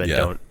points that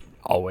don't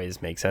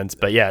always make sense.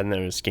 But yeah, and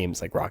there's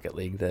games like Rocket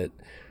League that,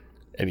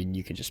 I mean,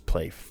 you could just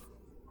play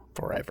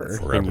forever.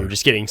 And you're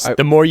just getting,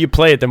 the more you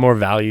play it, the more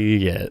value you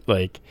get.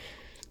 Like,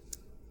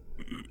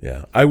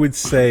 Yeah. I would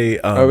say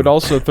I would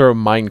also throw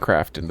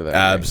Minecraft into that.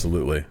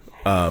 absolutely.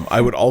 I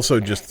would also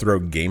just throw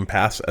Game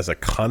Pass as a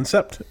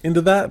concept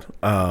into that.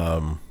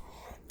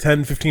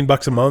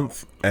 $10-15 a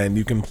month, and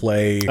you can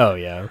play. oh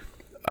yeah.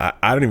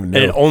 I don't even know.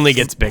 And it only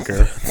gets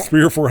bigger.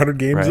 300 or 400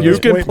 games. Right. At You this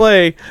can point.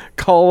 play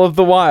Call of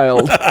the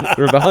Wild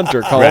or the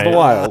Hunter Call of the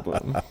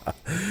Wild.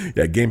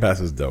 Yeah, Game Pass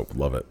is dope.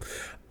 Love it.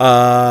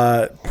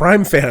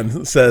 Prime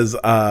Fan says,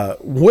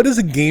 "What is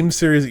a game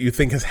series that you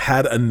think has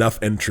had enough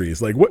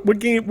entries? Like, what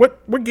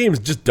games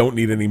just don't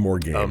need any more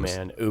games? Oh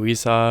man,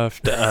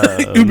 Ubisoft.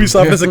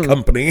 Ubisoft as a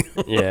company.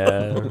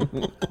 Yeah.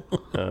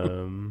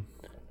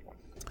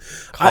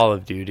 Call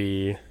of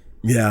Duty.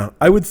 Yeah,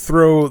 I would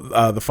throw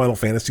the Final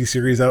Fantasy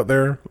series out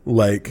there.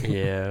 Like,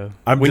 Yeah.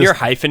 I'm when just-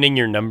 you're hyphening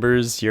your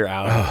numbers, you're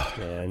out,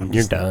 man.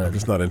 You're I'm done.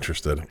 just not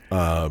interested.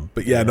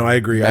 But yeah, no, I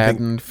agree. I think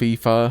Madden,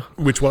 FIFA.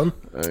 which one?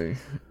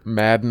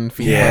 Madden,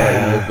 FIFA, Yeah.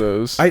 any of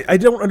those. I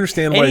don't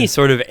understand Any why.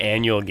 sort of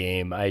annual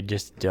game, I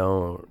just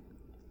don't.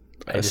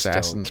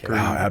 Assassin's don't Creed.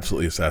 care. Oh,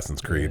 absolutely,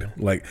 Assassin's Creed.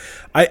 Like,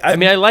 I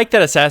mean, I like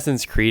that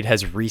Assassin's Creed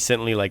has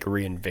recently like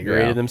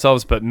reinvigorated Yeah.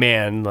 themselves, but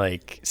man,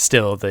 like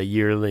still the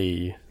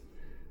yearly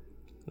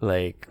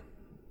like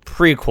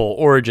prequel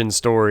origin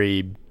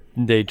story,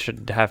 they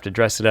have to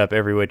dress it up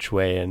every which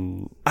way.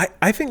 And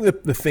I think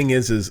that the thing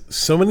is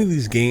so many of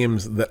these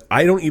games that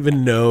I don't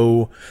even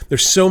know.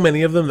 There's so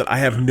many of them that I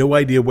have no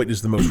idea what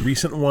is the most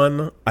recent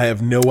one. I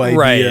have no idea.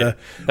 Right.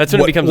 That's when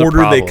it what becomes a order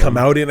they problem. come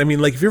out in. I mean,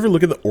 like if you ever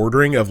look at the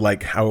ordering of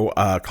like how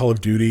Call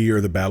of Duty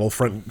or the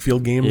Battlefront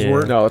field games Yeah.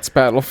 were. No, it's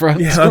Battlefront.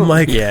 Yeah, I'm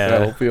like Yeah.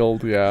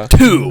 Battlefield, yeah.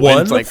 2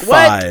 1, it's like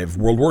 5,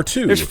 World War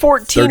II. There's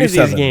 14 of these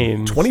 37,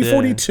 games.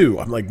 2042.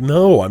 I'm like,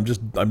 no,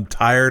 I'm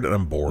tired and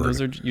I'm bored.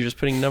 Those are you're just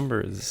putting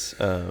numbers.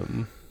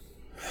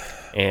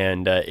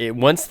 And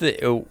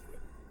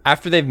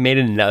after they've made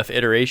enough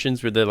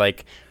iterations where they're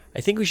like,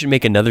 I think we should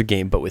make another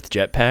game but with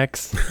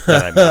jetpacks.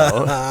 Then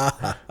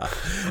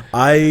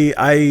I'm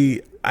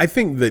out. I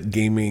think that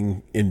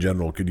gaming in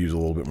general could use a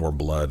little bit more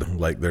blood.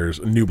 Like there's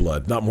new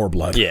blood, not more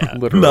blood. Yeah.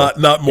 Literal.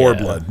 not more Yeah.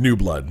 blood, new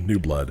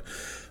blood.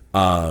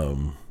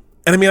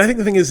 And I mean, I think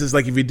the thing is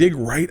like if you dig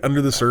right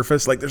under the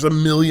surface, like there's a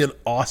million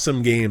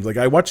awesome games. Like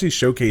I watch these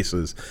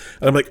showcases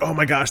and I'm like, oh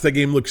my gosh, that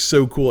game looks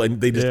so cool,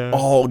 and they just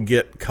all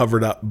get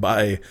covered up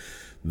by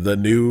the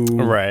new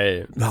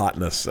Right.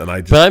 hotness. And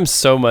I just But I'm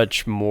so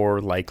much more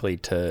likely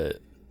to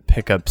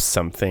pick up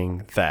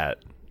something that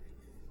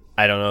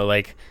I don't know,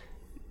 like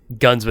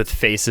Guns with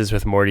Faces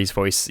with Morty's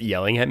voice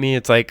yelling at me,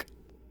 it's like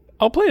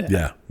I'll play that.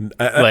 Yeah.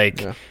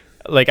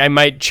 Like I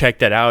might check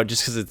that out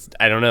just because it's,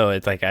 I don't know,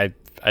 it's like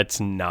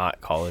it's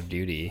not Call of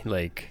Duty.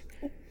 Like,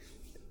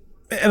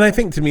 and I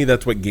think to me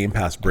that's what Game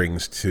Pass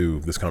brings to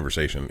this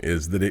conversation,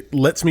 is that it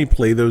lets me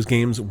play those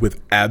games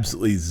with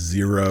absolutely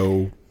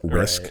zero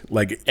risk. Right.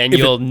 Like, and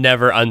you'll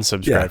never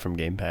unsubscribe from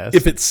Game Pass.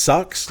 If it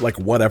sucks, like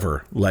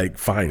whatever, like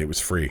fine, it was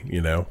free,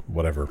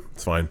 whatever,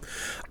 it's fine.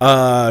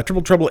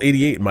 Triple Trouble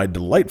 88, my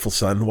delightful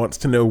son, wants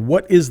to know,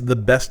 what is the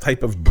best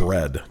type of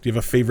bread? Do you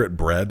have a favorite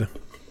bread?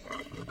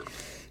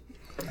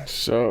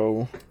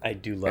 So I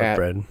do love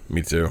bread.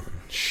 Me too.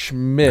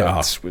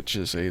 Schmidt's, which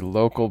is a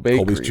local bakery.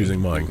 Always choosing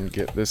mine. You can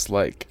get this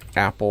like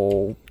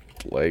apple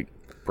like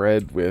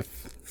bread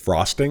with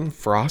frosting.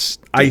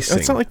 Icing.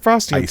 It's not like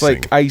frosting. It's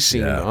like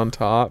icing yeah. on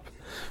top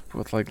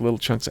with like little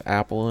chunks of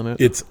apple in it.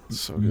 It's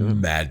so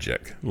good.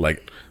 Magic.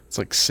 Like it's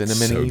like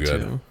cinnamony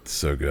too.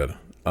 So good.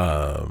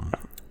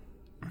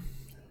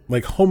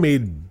 Like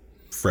homemade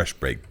fresh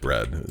baked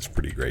bread is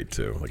pretty great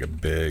too. Like a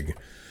big,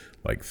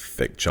 like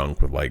thick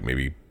chunk with like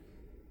maybe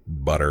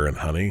butter and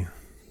honey.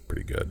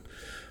 Pretty good.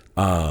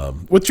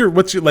 What's your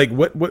like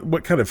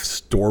what kind of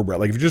store bread?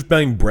 Like if you're just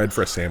buying bread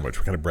for a sandwich,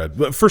 what kind of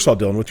bread? First of all,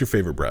 Dylan, what's your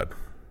favorite bread?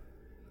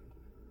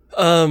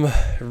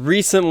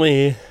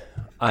 Recently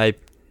I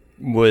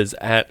was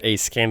at a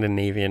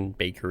Scandinavian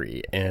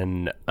bakery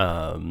in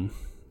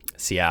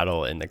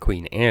Seattle in the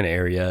Queen Anne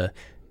area,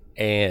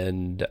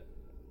 and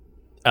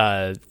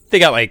they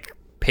got like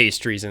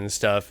pastries and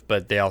stuff,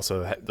 but they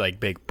also had like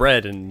baked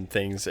bread and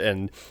things,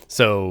 and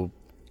so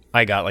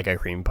I got like a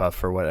cream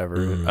puff or whatever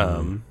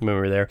when we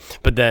were there.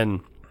 But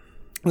then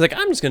I was like,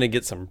 I'm just gonna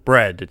get some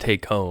bread to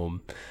take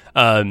home.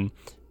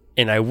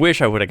 And I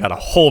wish I would have got a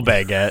whole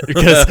baguette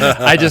because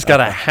I just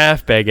got a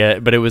half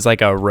baguette, but it was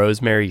like a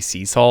rosemary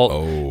sea salt.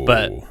 Oh.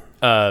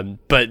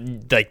 But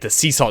like the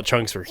sea salt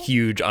chunks were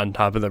huge on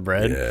top of the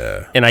bread.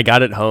 Yeah. And I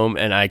got it home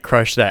and I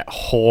crushed that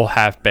whole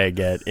half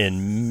baguette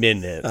in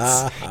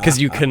minutes because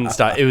you couldn't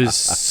stop. It was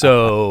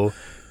so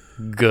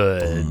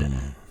good.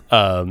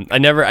 I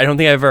don't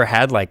think I ever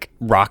had like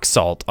rock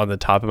salt on the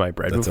top of my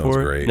bread before. Sounds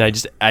great.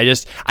 And I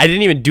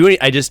didn't even do it.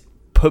 I just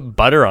put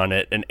butter on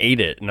it and ate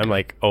it. And I'm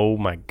like, oh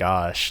my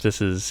gosh,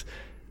 this is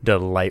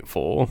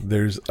delightful.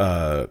 There's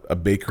a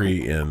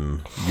bakery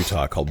in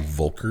Utah called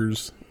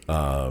Volker's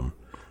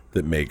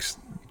that makes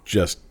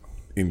just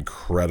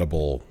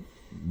incredible,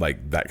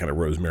 like that kind of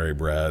rosemary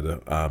bread.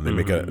 They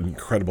make an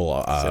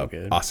incredible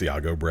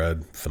Asiago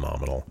bread.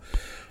 Phenomenal.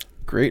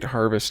 Great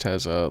Harvest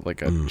has a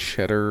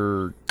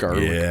cheddar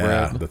garlic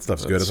bread. That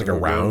stuff's good. It's like a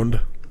round.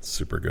 It's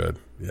super good.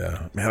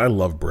 Yeah, man, I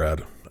love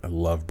bread.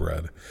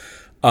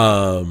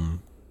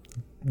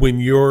 When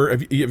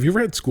have you ever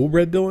had school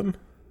bread, Dylan,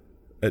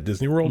 at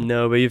Disney World?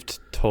 No, but you've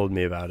told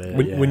me about it.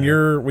 When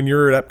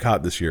you're at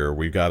Epcot this year,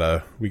 we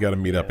gotta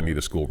meet up and eat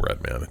a school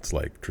bread, man. It's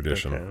like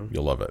tradition. Okay.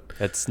 You'll love it.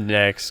 That's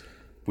next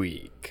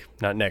week.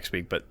 Not next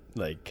week, but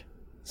like.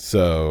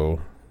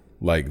 So,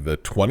 like the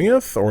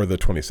 20th or the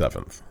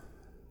 27th?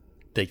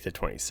 Like the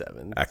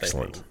 27th.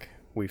 Excellent. I think.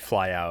 We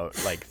fly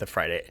out like the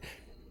Friday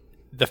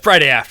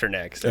after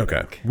next.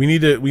 Okay. We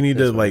need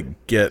to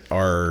like get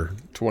our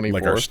 24th?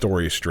 like our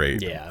story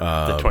straight. Yeah.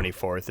 The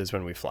 24th is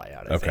when we fly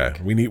out. I think.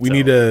 We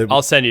need to.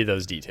 I'll send you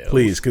those details,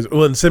 please,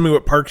 and send me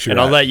what parks you're and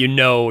at. I'll let you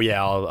know.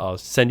 Yeah, I'll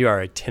send you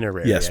our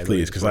itinerary. Yes,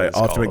 please, because I'll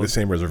have to make the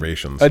same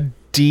reservations. A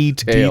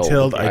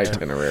detailed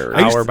itinerary,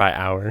 hour by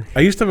hour.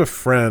 I used to have a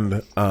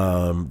friend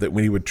that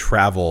when he would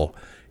travel,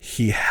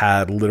 he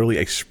had literally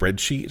a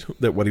spreadsheet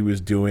that what he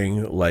was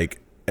doing like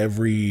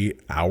every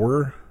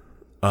hour.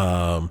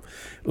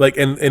 Like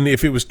and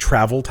if it was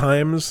travel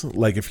times,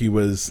 like if he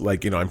was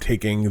like, I'm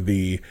taking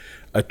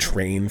a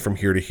train from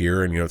here to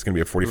here and it's gonna be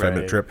a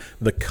 45-minute trip,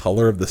 the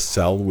color of the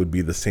cell would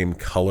be the same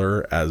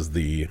color as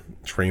the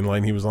train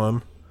line he was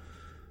on.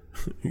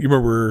 You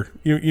remember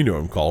you know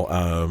him, call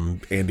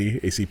Andy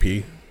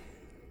ACP.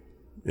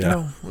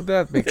 Yeah,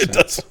 that makes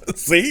sense.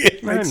 See,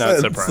 it makes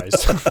I'm not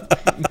sense.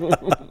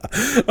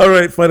 surprised. All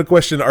right, final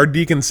question. Our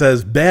Deacon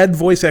says, bad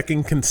voice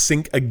acting can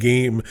sink a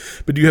game,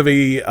 but do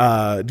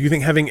you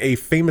think having a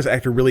famous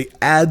actor really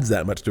adds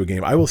that much to a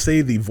game? I will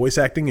say the voice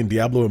acting in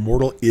Diablo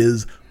Immortal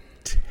is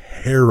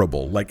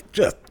terrible, like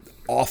just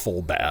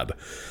awful bad.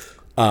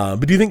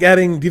 But do you think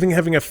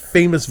having a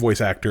famous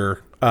voice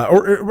actor,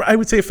 or I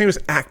would say a famous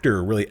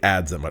actor, really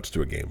adds that much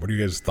to a game? What are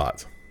you guys'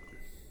 thoughts?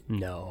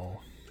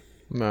 No.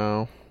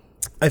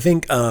 I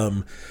think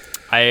I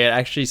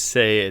actually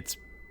say it's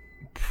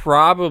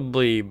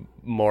probably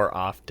more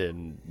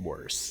often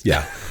worse.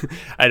 Yeah.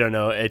 I don't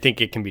know. I think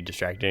it can be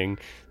distracting.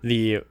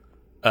 The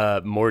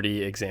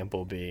Morty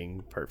example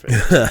being perfect.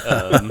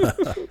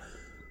 I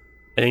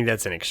think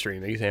that's an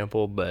extreme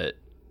example, but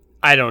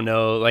I don't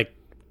know. Like,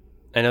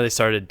 I know they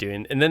started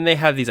doing, and then they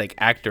have these like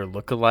actor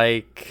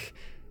lookalike,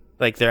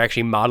 like they're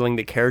actually modeling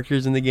the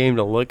characters in the game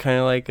to look kind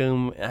of like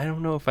them. I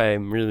don't know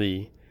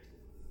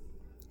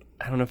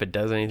if it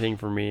does anything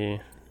for me.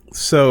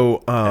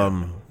 So,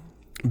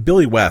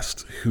 Billy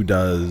West, who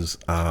does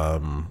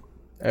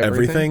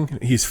everything.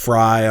 He's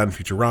Fry on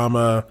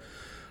Futurama.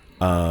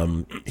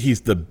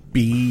 He's the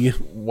B.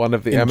 One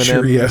of the in M&Ms.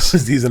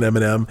 Cheerios. He's an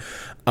M&M.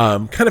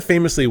 Kind of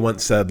famously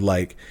once said,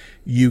 like,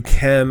 you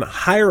can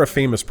hire a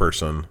famous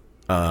person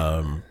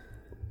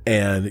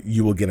and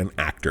you will get an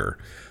actor.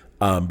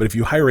 But if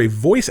you hire a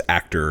voice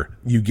actor,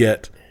 you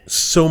get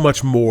so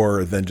much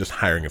more than just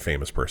hiring a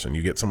famous person.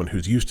 You get someone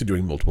who's used to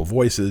doing multiple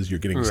voices. You're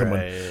getting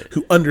someone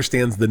who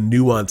understands the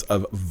nuance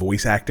of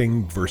voice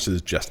acting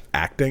versus just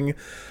acting.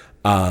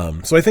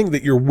 So I think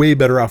that you're way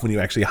better off when you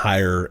actually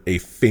hire a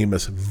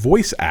famous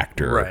voice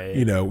actor. Right.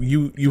 You know,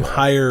 you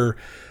hire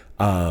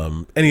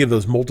any of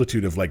those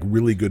multitude of like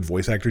really good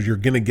voice actors, you're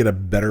going to get a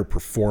better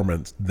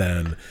performance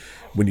than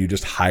when you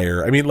just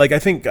hire. I mean, like I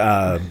think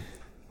what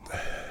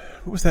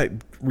was that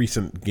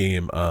recent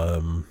game?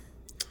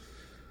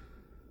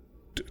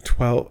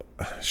 12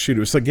 shoot, it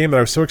was a game that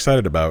I was so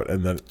excited about,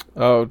 and then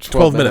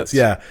 12 minutes.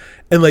 Yeah.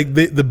 And like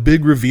the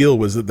big reveal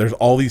was that there's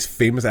all these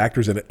famous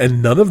actors in it,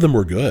 and none of them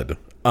were good.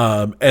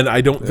 And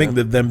I don't think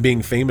that them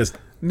being famous,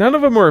 None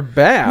of them were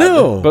bad.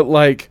 No. But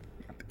like,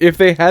 if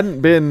they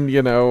hadn't been,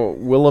 you know,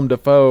 Willem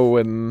Dafoe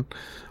and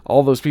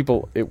all those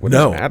people, it wouldn't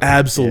have mattered.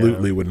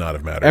 absolutely would not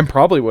have mattered. And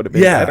probably would have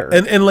been better.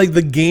 And like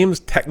the game's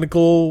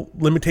technical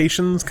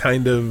limitations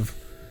kind of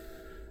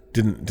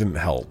didn't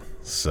help.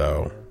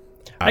 So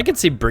I could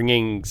see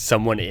bringing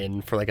someone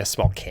in for like a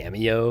small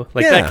cameo.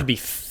 Like Yeah. that could be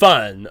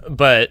fun,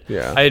 but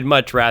Yeah. I'd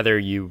much rather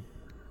you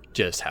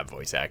just have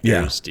voice actors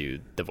Yeah. do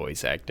the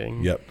voice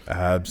acting. Yep,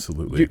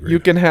 absolutely. You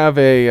can have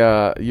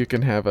a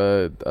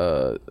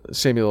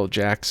Samuel L.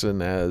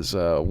 Jackson as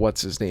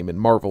what's his name in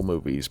Marvel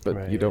movies,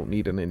 but you don't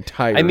need an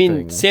entire I mean,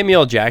 thing.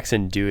 Samuel L.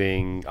 Jackson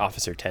doing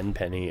Officer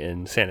Tenpenny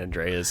in San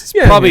Andreas is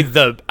Yeah, probably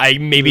yeah.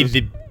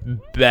 the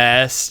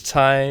best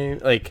time.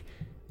 Like,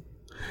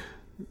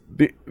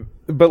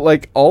 But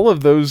like all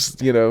of those,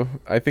 you know,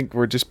 I think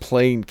were just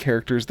playing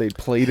characters they'd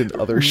played in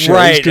other shows.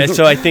 right? 'cause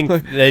So I think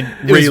that it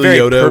Ray was very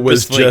Liotta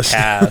was purposefully just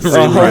cast.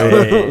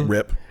 right.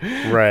 Rip.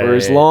 Right. For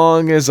as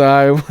long as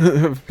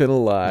I've been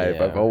alive,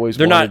 Yeah. I've always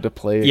They're wanted not- to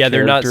play a yeah,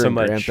 they're not character so in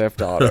Grand much Theft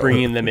Auto.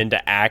 bringing them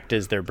into act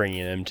as they're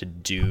bringing them to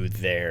do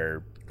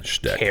their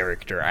Shtick.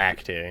 character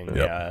acting. Yep.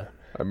 Yeah.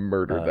 I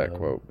murdered that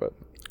quote, but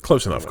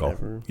Close enough, Cole.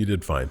 You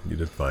did fine.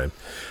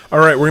 All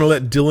right, we're going to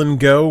let Dylan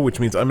go, which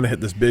means I'm going to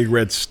hit this big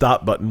red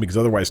stop button because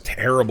otherwise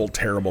terrible,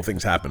 terrible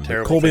things happen.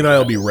 But Colby and I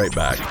will be right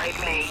back.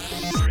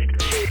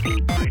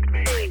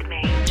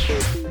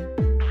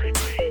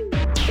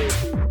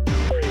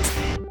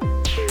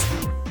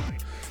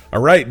 All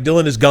right,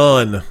 Dylan is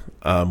gone.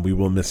 We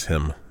will miss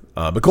him.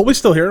 But Colby's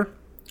still here.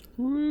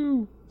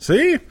 Woo.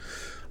 See?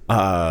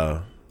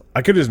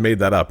 I could have just made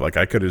that up. Like,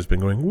 I could have just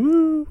been going,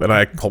 woo.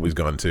 And Colby's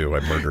gone, too. I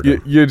murdered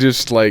him. you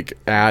just like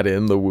add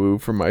in the woo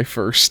from my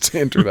first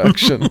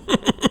introduction.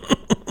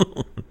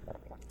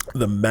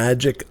 The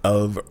magic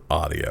of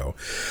audio.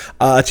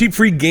 Cheap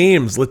free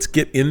games. Let's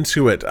get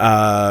into it.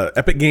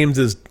 Epic Games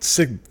is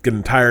sick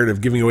and tired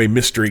of giving away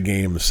mystery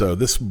games. So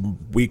this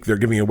week they're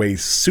giving away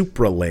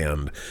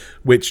Supraland,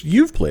 which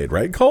you've played,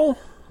 right, Cole?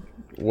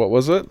 What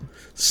was it?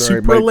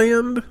 Sorry,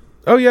 Supraland?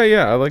 Oh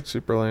yeah, I like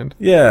Superland.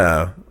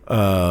 Yeah.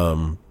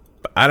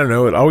 I don't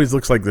know. It always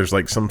looks like there's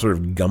like some sort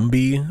of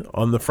Gumby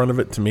on the front of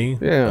it to me.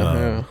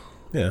 Yeah.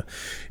 Yeah.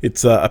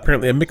 It's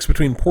apparently a mix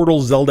between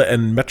Portal, Zelda,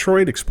 and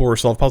Metroid. Explore,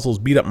 solve puzzles,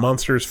 beat up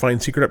monsters,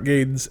 find secret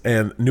upgrades,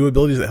 and new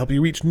abilities that help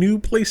you reach new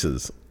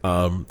places.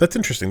 That's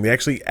interesting. They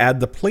actually add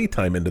the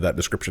playtime into that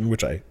description,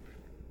 which I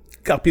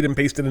copied and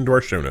pasted into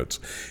our show notes.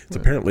 It's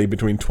apparently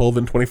between 12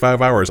 and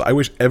 25 hours. I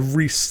wish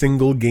every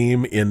single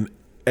game in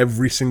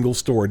every single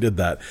store did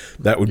that.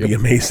 That would be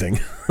amazing.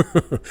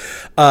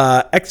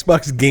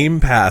 Xbox Game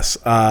Pass.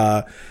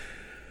 I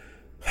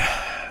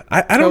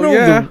don't know.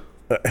 Yeah.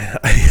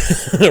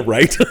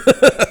 Right?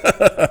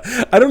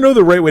 I don't know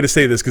the right way to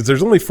say this because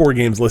there's only 4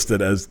 games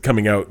listed as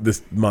coming out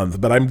this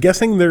month, but I'm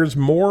guessing there's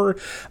more.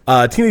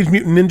 Teenage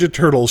Mutant Ninja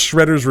Turtles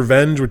Shredder's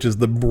Revenge, which is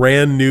the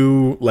brand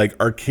new like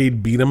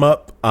arcade beat 'em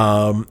up,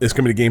 is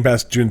coming to Game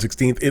Pass June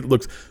 16th. It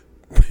looks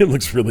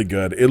really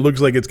good. It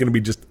looks like it's going to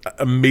be just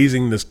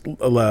amazingly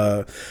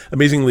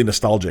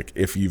nostalgic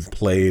if you've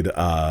played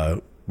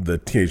the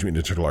Teenage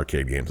Mutant Ninja Turtle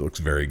arcade games. It looks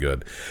very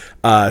good.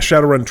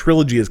 Shadowrun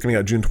Trilogy is coming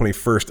out June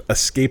 21st.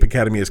 Escape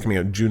Academy is coming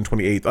out June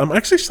 28th. I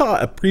actually saw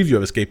a preview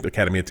of Escape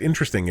Academy. It's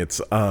interesting. It's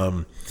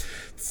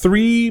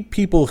 3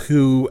 people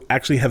who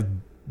actually have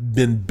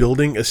been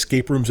building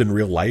escape rooms in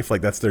real life.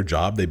 Like, that's their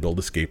job. They build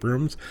escape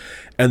rooms.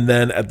 And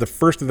then at the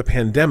first of the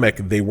pandemic,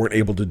 they weren't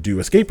able to do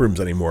escape rooms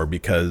anymore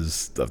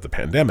because of the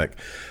pandemic.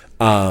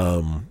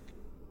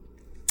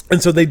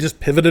 And so they just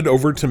pivoted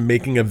over to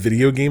making a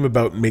video game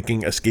about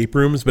making escape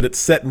rooms, but it's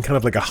set in kind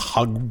of like a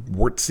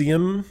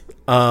Hogwartsian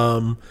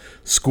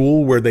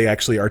school where they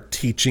actually are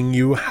teaching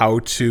you how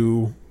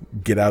to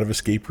get out of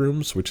escape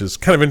rooms, which is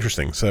kind of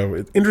interesting.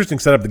 So interesting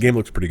setup. The game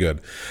looks pretty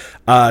good.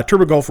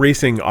 Turbo Golf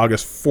Racing,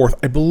 August 4th.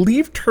 I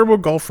believe Turbo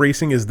Golf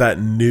Racing is that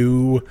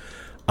new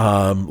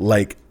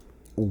like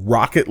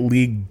Rocket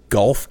League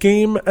golf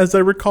game, as I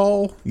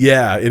recall.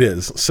 Yeah, it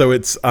is. So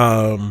it's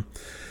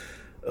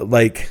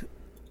like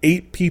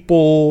 8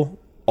 people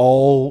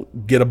all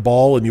get a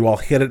ball and you all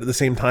hit it at the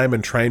same time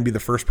and try and be the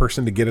first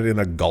person to get it in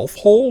a golf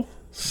hole.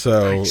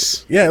 So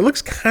Nice. yeah, it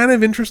looks kind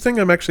of interesting.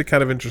 I'm actually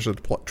kind of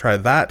interested to try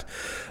that.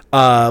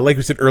 Like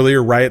we said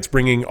earlier, Riot's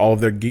bringing all of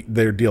their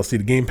DLC to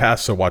Game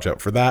Pass, so watch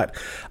out for that.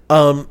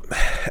 And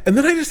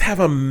then I just have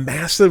a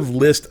massive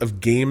list of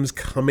games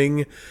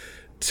coming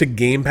to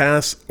Game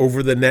Pass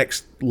over the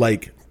next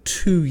like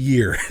 2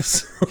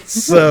 years.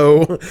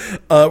 So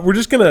we're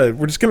just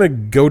gonna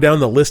go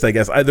down the list, I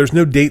guess. There's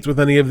no dates with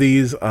any of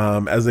these.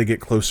 As they get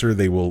closer,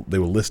 they will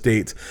list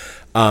dates.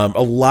 A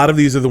lot of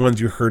these are the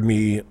ones you heard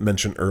me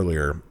mention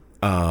earlier.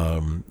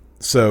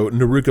 So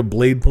Naruka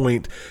Blade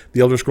Point,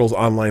 The Elder Scrolls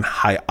Online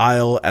High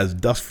Isle, As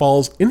Dusk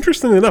Falls.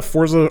 Interestingly enough,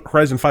 Forza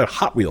Horizon 5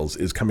 Hot Wheels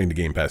is coming to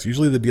Game Pass.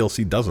 Usually the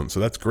DLC doesn't, so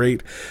that's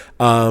great.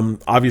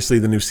 Obviously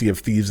the new Sea of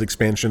Thieves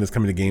expansion is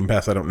coming to Game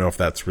Pass. I don't know if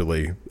that's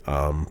really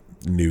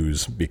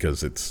news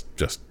because it's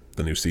just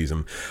the new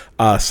season.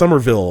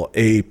 Somerville,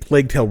 A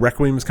Plague Tale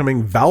Requiem is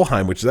coming.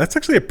 Valheim, which that's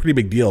actually a pretty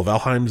big deal.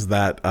 Valheim's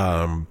that...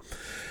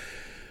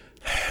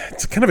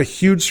 it's kind of a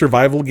huge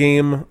survival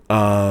game.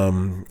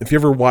 If you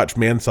ever watch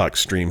Mansock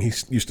stream, he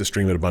used to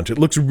stream it a bunch. It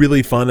looks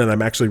really fun, and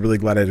I'm actually really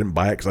glad I didn't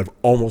buy it because I've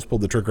almost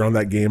pulled the trigger on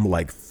that game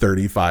like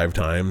 35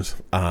 times.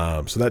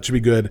 So that should be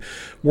good.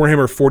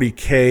 Warhammer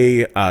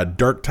 40k,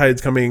 Dark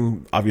Tide's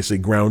coming. Obviously,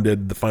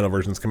 Grounded, the final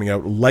version's coming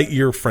out.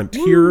 Lightyear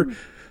Frontier.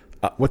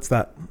 What's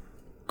that?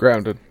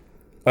 Grounded.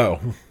 Oh,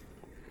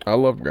 I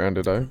love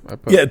Grounded. I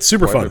put yeah, it's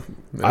super fun.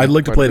 I'd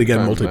like to play it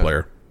again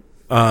multiplayer.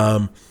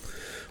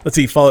 Let's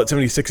see, Fallout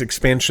 76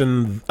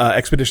 expansion,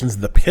 Expeditions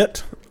The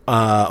Pit,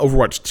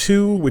 Overwatch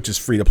 2, which is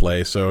free to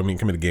play, so I mean,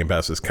 coming to Game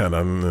Pass is kind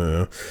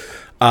of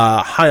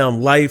High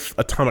on Life,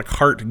 Atomic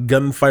Heart,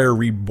 Gunfire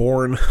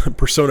Reborn,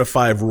 Persona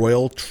 5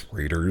 Royal,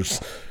 traitors,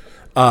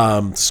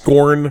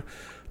 Scorn,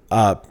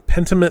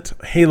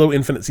 Pentiment, Halo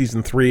Infinite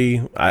Season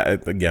 3,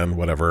 again,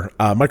 whatever.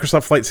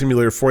 Microsoft Flight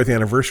Simulator 4th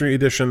Anniversary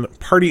Edition,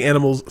 Party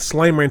Animals,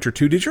 Slime Rancher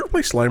 2. Did you ever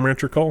play Slime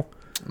Rancher, Cole?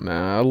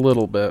 Nah, a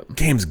little bit.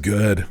 Game's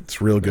good.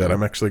 It's real good. Yeah.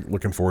 I'm actually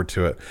looking forward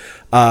to it.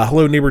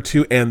 Hello Neighbor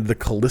 2 and the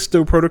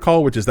Callisto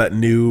Protocol, which is that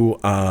new,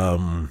 what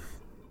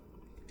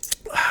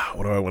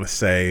do I want to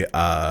say?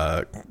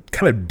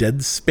 Kind of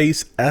Dead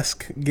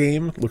Space-esque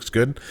game. Looks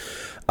good.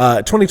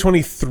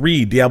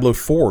 2023, Diablo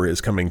 4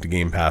 is coming to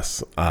Game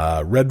Pass.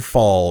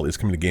 Redfall is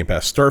coming to Game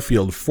Pass.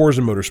 Starfield,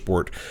 Forza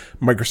Motorsport,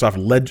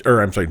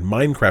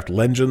 Minecraft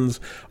Legends,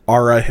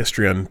 Ara,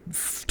 History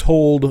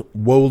Untold,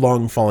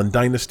 Wolong Fallen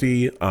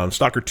Dynasty,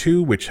 Stalker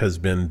 2, which has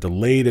been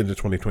delayed into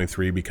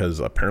 2023 because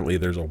apparently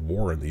there's a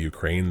war in the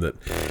Ukraine that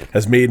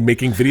has made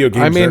making video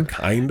games there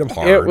kind of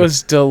hard. It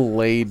was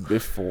delayed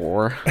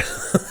before.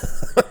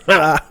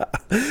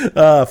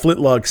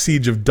 Flintlock,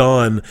 Siege of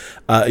Dawn,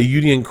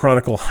 Eudian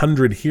Chronicle,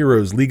 100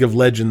 Heroes, League of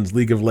Legends,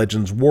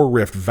 War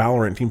Rift,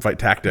 Valorant, Teamfight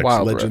Tactics,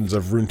 Wild Legends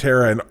of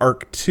Runeterra, and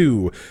Arc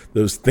 2.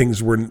 Those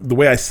things were... The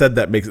way I said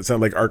that makes it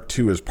sound like Arc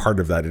 2 is part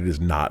of that. It is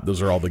not.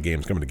 Those are all the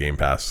games coming to Game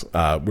Pass,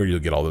 where you'll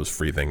get all those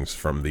free things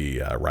from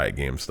the Riot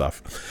Games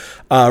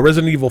stuff.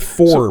 Resident Evil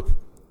 4... So,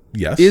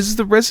 yes? Is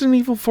the Resident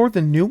Evil 4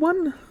 the new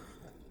one?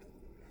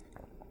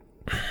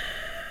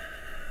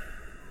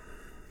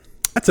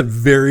 That's a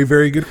very,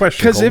 very good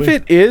question. Because if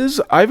it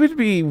is, I would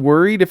be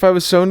worried if I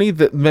was Sony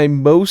that my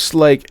most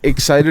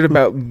excited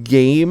about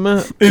game in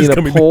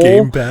a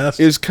poll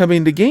is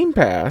coming to Game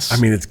Pass. I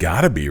mean, it's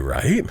got to be,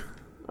 right?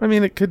 I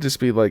mean, it could just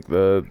be like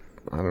the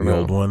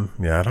old one.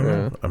 Yeah, I don't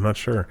know. I'm not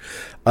sure.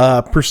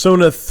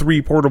 Persona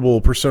 3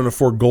 Portable, Persona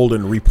 4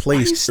 Golden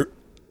replaced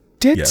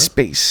Dead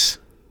Space.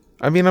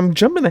 I mean, I'm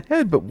jumping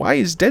ahead, but why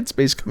is Dead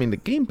Space coming to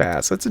Game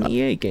Pass? That's an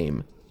EA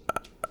game.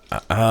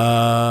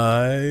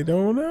 I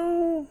don't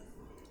know.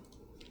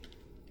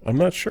 I'm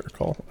not sure,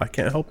 Cole. I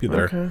can't help you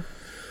there. Okay.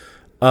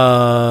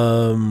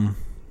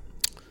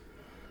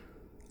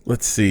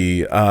 Let's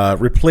see.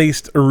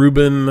 Replaced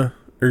Eruban,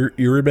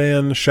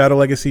 Shadow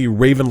Legacy,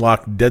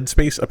 Ravenlock, Dead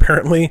Space,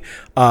 apparently.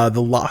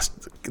 The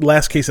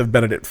last case of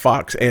Benedict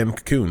Fox and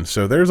Cocoon.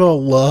 So there's a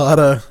lot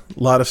of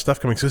stuff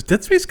coming. So is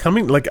Dead Space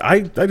coming? I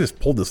just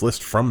pulled this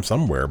list from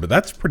somewhere, but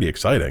that's pretty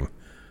exciting.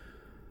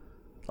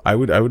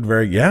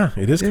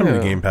 It is coming to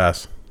Game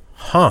Pass.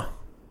 Huh.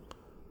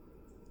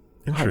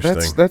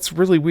 Interesting. That's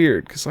really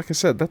weird because, like I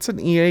said, that's an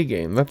EA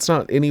game. That's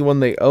not anyone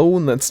they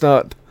own. That's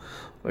not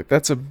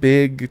that's a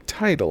big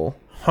title.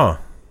 Huh.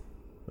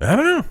 I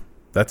don't know.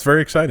 That's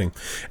very exciting.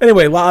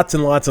 Anyway, lots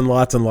and lots and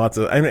lots and lots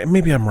of. I mean,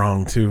 maybe I'm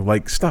wrong too.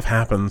 Stuff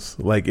happens.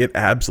 It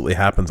absolutely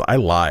happens. I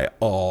lie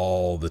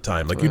all the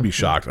time. You'd be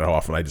shocked at how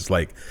often I just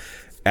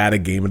add a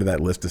game into that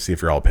list to see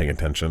if you're all paying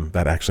attention.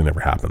 That actually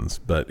never happens,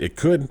 but it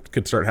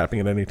could start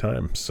happening at any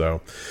time.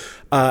 So.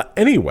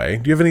 Anyway,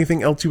 do you have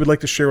anything else you would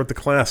like to share with the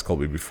class,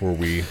 Colby, before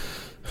we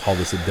call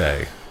this a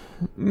day?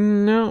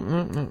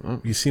 No.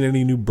 You seen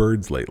any new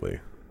birds lately?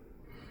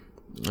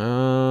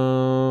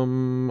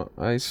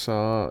 I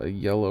saw a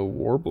yellow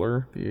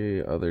warbler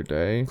the other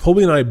day.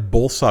 Colby and I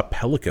both saw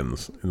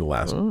pelicans in the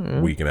last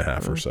week and a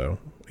half or so.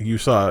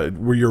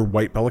 Were your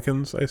white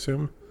pelicans, I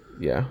assume?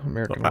 Yeah,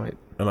 American white.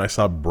 And I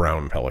saw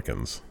brown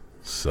pelicans.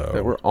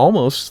 So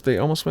They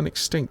almost went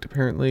extinct.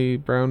 Apparently,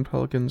 brown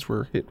pelicans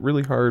were hit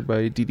really hard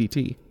by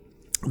DDT.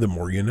 the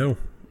more you know.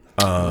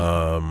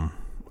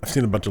 I've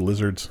seen a bunch of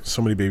lizards.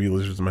 So many baby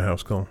lizards in my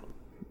house, Cole.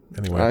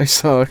 Anyway. I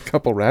saw a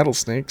couple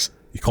rattlesnakes.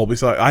 Colby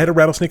saw. I had a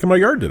rattlesnake in my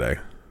yard today.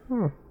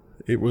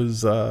 It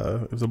was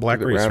a black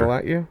Did it racer. rattle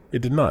at you?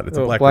 It did not. It's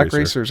a Oh, black racer.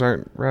 racers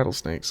aren't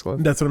rattlesnakes.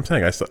 What? That's what I'm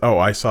saying.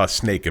 I saw a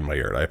snake in my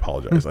yard. I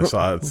apologize. I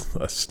saw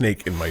a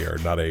snake in my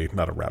yard, not a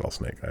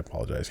rattlesnake. I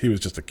apologize. He was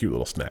just a cute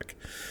little snack.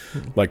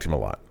 Liked him a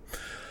lot.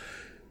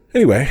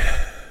 Anyway,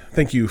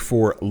 thank you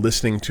for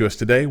listening to us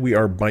today. We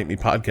are Bite Me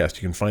Podcast.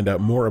 You can find out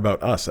more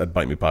about us at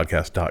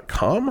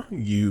bitemepodcast.com.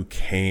 You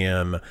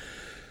can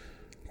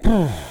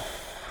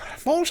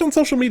follow us on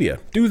social media.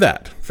 Do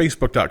that.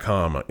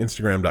 Facebook.com,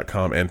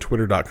 Instagram.com, and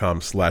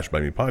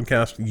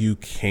Twitter.com/BiteMePodcast. You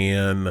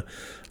can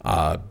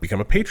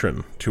become a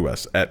patron to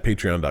us at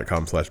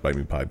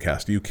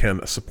Patreon.com/BiteMePodcast. You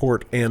can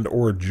support and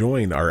or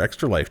join our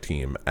Extra Life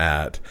team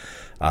at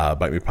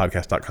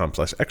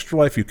BiteMePodcast.com/Extra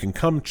Life. You can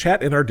come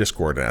chat in our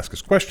Discord and ask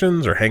us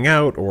questions or hang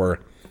out or,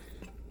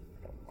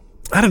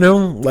 I don't know,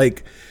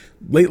 like...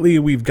 Lately,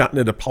 we've gotten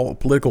into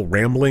political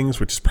ramblings,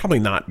 which is probably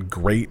not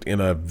great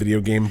in a video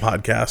game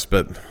podcast,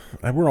 but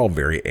we're all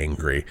very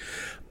angry.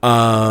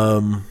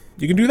 You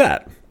can do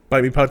that.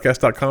 Discord.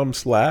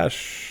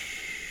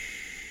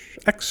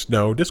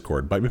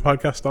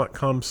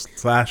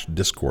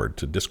 BiteMePodcast.com/Discord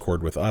to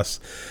Discord with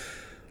us.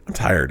 I'm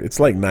tired. It's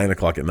like 9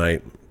 o'clock at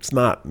night. It's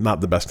not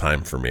the best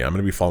time for me. I'm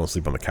going to be falling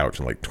asleep on the couch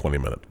in like 20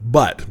 minutes.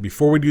 But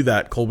before we do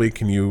that, Colby,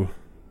 can you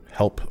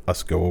help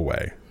us go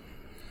away?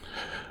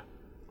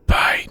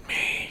 Bite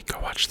me. Go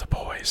watch The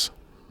Boys.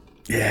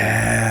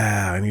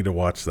 Yeah, I need to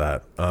watch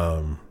that.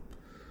 I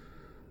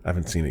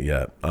haven't seen it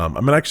yet. I'm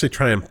gonna actually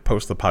try and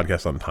post the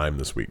podcast on time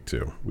this week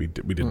too. We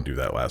didn't do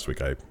that last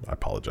week. I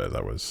apologize.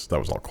 That was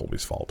all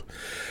Colby's fault.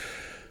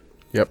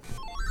 Yep.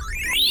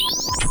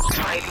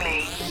 Bite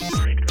me.